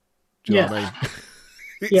 Do you know what I mean?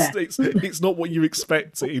 It's not what you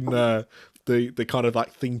expect in the kind of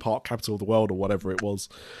like theme park capital of the world or whatever it was.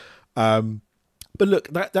 But look,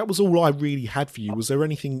 that was all I really had for you. Was there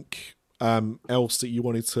anything else that you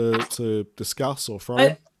wanted to discuss or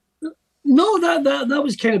throw? No, that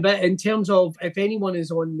was kind of it. In terms of if anyone is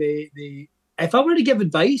on if I were to give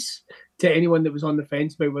advice to anyone that was on the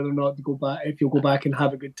fence about whether or not to go back, if you'll go back and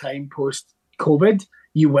have a good time post COVID,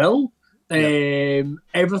 you will.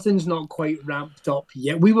 Everything's not quite ramped up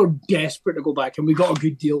yet. We were desperate to go back, and we got a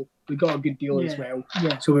good deal. As well.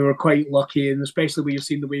 Yeah. So we were quite lucky, and especially when you've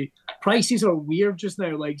seen the way prices are weird just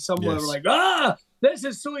now. Like some are like, this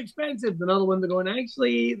is so expensive. Another one they're going,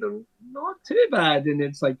 actually, they're not too bad. And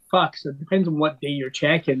it's like, fuck. So it depends on what day you're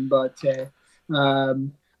checking. But I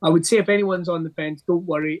would say if anyone's on the fence, don't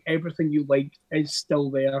worry. Everything you liked is still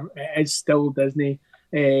there. It's still Disney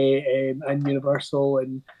and Universal.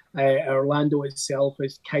 And Orlando itself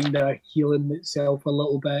is kind of healing itself a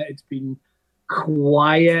little bit. It's been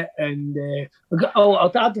quiet, and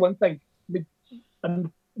I'll add one thing.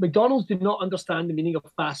 McDonald's do not understand the meaning of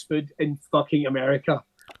fast food in fucking America.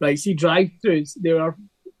 Like, see, drive-thrus,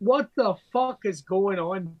 what the fuck is going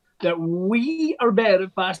on that we are better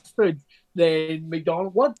at fast food than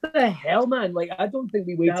McDonald's? What the hell, man? Like, I don't think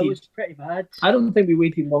we waited. That was pretty bad. I don't think we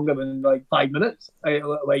waited longer than like 5 minutes.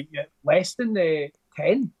 Like less than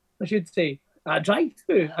 10, I should say.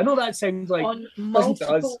 Drive-thru. I know that sounds like on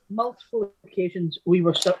multiple occasions we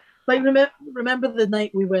were stuck. Like, remember the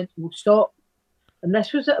night we went? We'll stop, and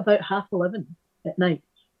this was at about 11:30 at night.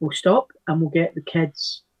 We'll stop and we'll get the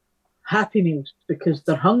kids Happy Meals because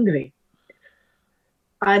they're hungry.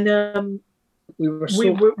 And we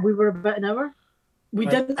were about an hour. We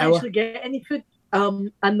didn't actually get any food.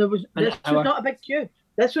 And this was not a big queue.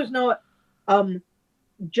 This was not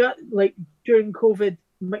like during COVID.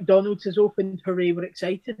 McDonald's is open, hooray, we're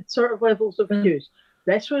excited sort of levels of queues.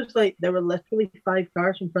 This was like there were literally 5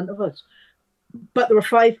 cars in front of us, but there were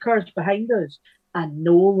 5 cars behind us and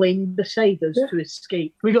no lane beside us to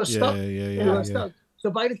escape. We got stuck. We got stuck.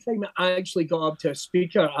 So by the time I actually got up to a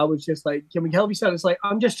speaker, I was just like, "Can we help you, sir?" It's like,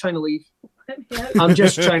 "I'm just trying to leave. I'm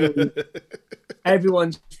just trying to leave.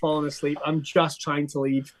 Everyone's falling asleep. I'm just trying to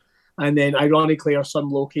leave." And then, ironically, our son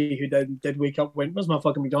Loki, who did wake up, went, "Where's my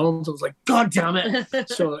fucking McDonald's?" I was like, "God damn it!"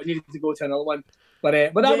 So I needed to go to another one. But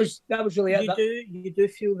that was really it. You do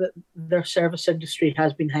feel that their service industry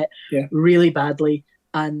has been hit really badly,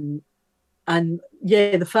 and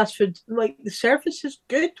the fast food, like, the service is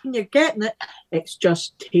good when you're getting it. It's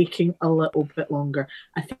just taking a little bit longer.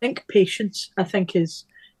 I think patience. Is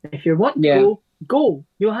if you're wanting to go.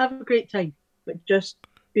 You'll have a great time, but just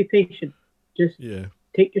be patient. Just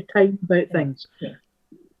take your time about things. Yeah.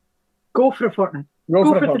 Go for a fortnight. Go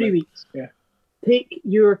for 3 weeks. Yeah. Take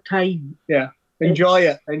your time. Yeah. Enjoy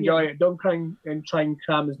it. Don't try and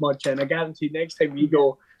cram as much in. I guarantee next time we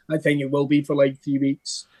go, I think it will be for like 3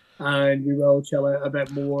 weeks, and we will chill out a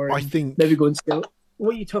bit more. I think maybe go and still.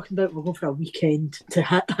 What are you talking about? We'll go for a weekend to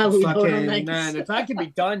Halloween. Man, if that could be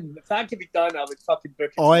done, I would fucking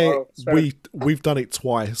book it tomorrow. We've done it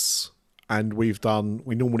twice. And we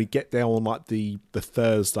normally get there on like the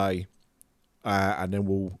Thursday, and then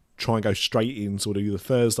we'll try and go straight in. So we'll do the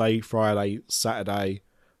Thursday, Friday, Saturday,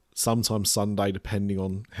 sometimes Sunday, depending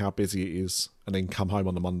on how busy it is, and then come home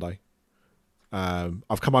on the Monday.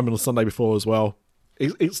 I've come home on a Sunday before as well.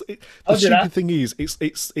 The stupid thing is, it's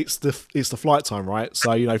the flight time, right?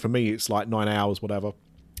 So for me, it's like 9 hours, whatever.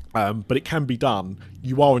 But it can be done.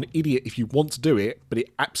 You are an idiot if you want to do it, but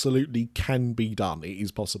it absolutely can be done. It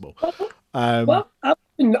is possible. Well, I've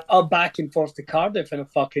been back and forth to Cardiff in a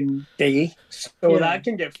fucking day, so that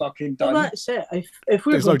can get fucking done. Well, that's it. If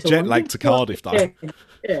there's no jet lag to Cardiff, though.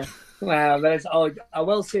 Yeah. Well, I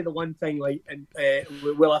will say the one thing, like, and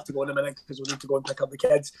we will have to go in a minute because we need to go and pick up the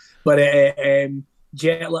kids. But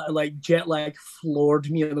jet lag floored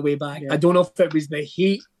me on the way back. Yeah. I don't know if it was the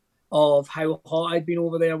heat of how hot I'd been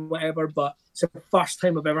over there or whatever, but it's the first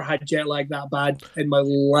time I've ever had jet lag that bad in my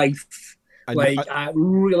life.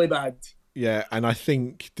 Really bad. Yeah, and I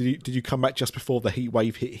think did you come back just before the heat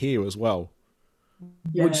wave hit here as well?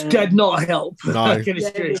 Yeah. Which did not help. No,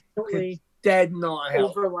 did not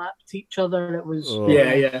help. Overlapped each other. It was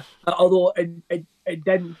Although it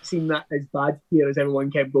didn't seem that as bad here as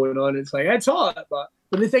everyone kept going on. It's like it's hot, but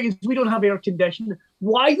the thing is, we don't have air conditioning.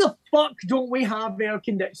 Why the fuck don't we have air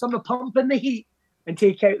conditioning? Someone pump in the heat and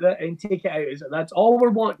take it out. That's all we're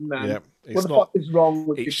wanting, man. Yeah, what the fuck is wrong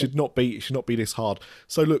with it? It should not be this hard.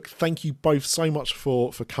 So look, thank you both so much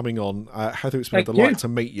for coming on. Heather, it's been a delight to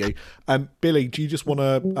meet you. Billy, do you just want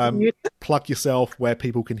to plug yourself where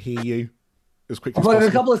people can hear you as quickly as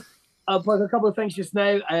possible? I'll plug a couple of things just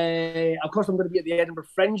now. Of course, I'm going to be at the Edinburgh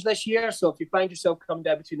Fringe this year, so if you find yourself coming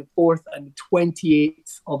down between the 4th and the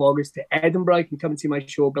 28th of August to Edinburgh, you can come and see my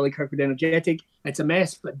show, Billy Kirkwood Energetic. It's a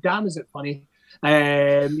mess, but damn is it funny.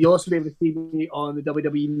 You'll also be able to see me on the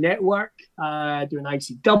WWE Network, doing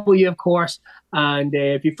ICW, of course. And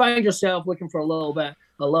if you find yourself looking for a little bit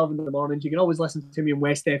of love in the mornings, you can always listen to me on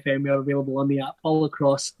West FM. We're available on the app all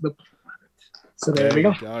across the planet. So there we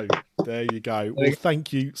go. There you go. Well,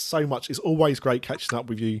 thank you so much. It's always great catching up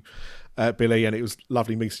with you, Billy, and it was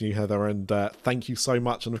lovely meeting you, Heather. And thank you so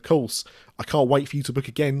much. And of course, I can't wait for you to book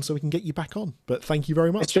again so we can get you back on. But thank you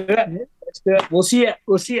very much. Let's do it. We'll see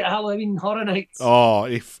it at Halloween Horror Nights. Oh,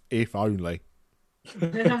 if only.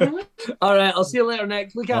 All right, I'll see you later,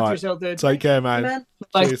 Nick. Look after yourself, dude. Take care, man.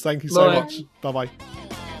 Cheers. Thank you so much. Bye-bye.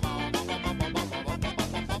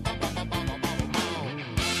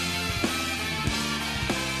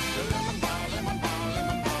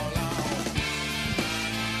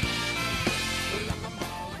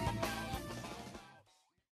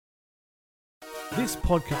 This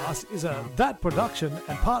podcast is a That production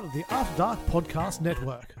and part of the After Dark Podcast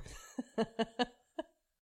Network.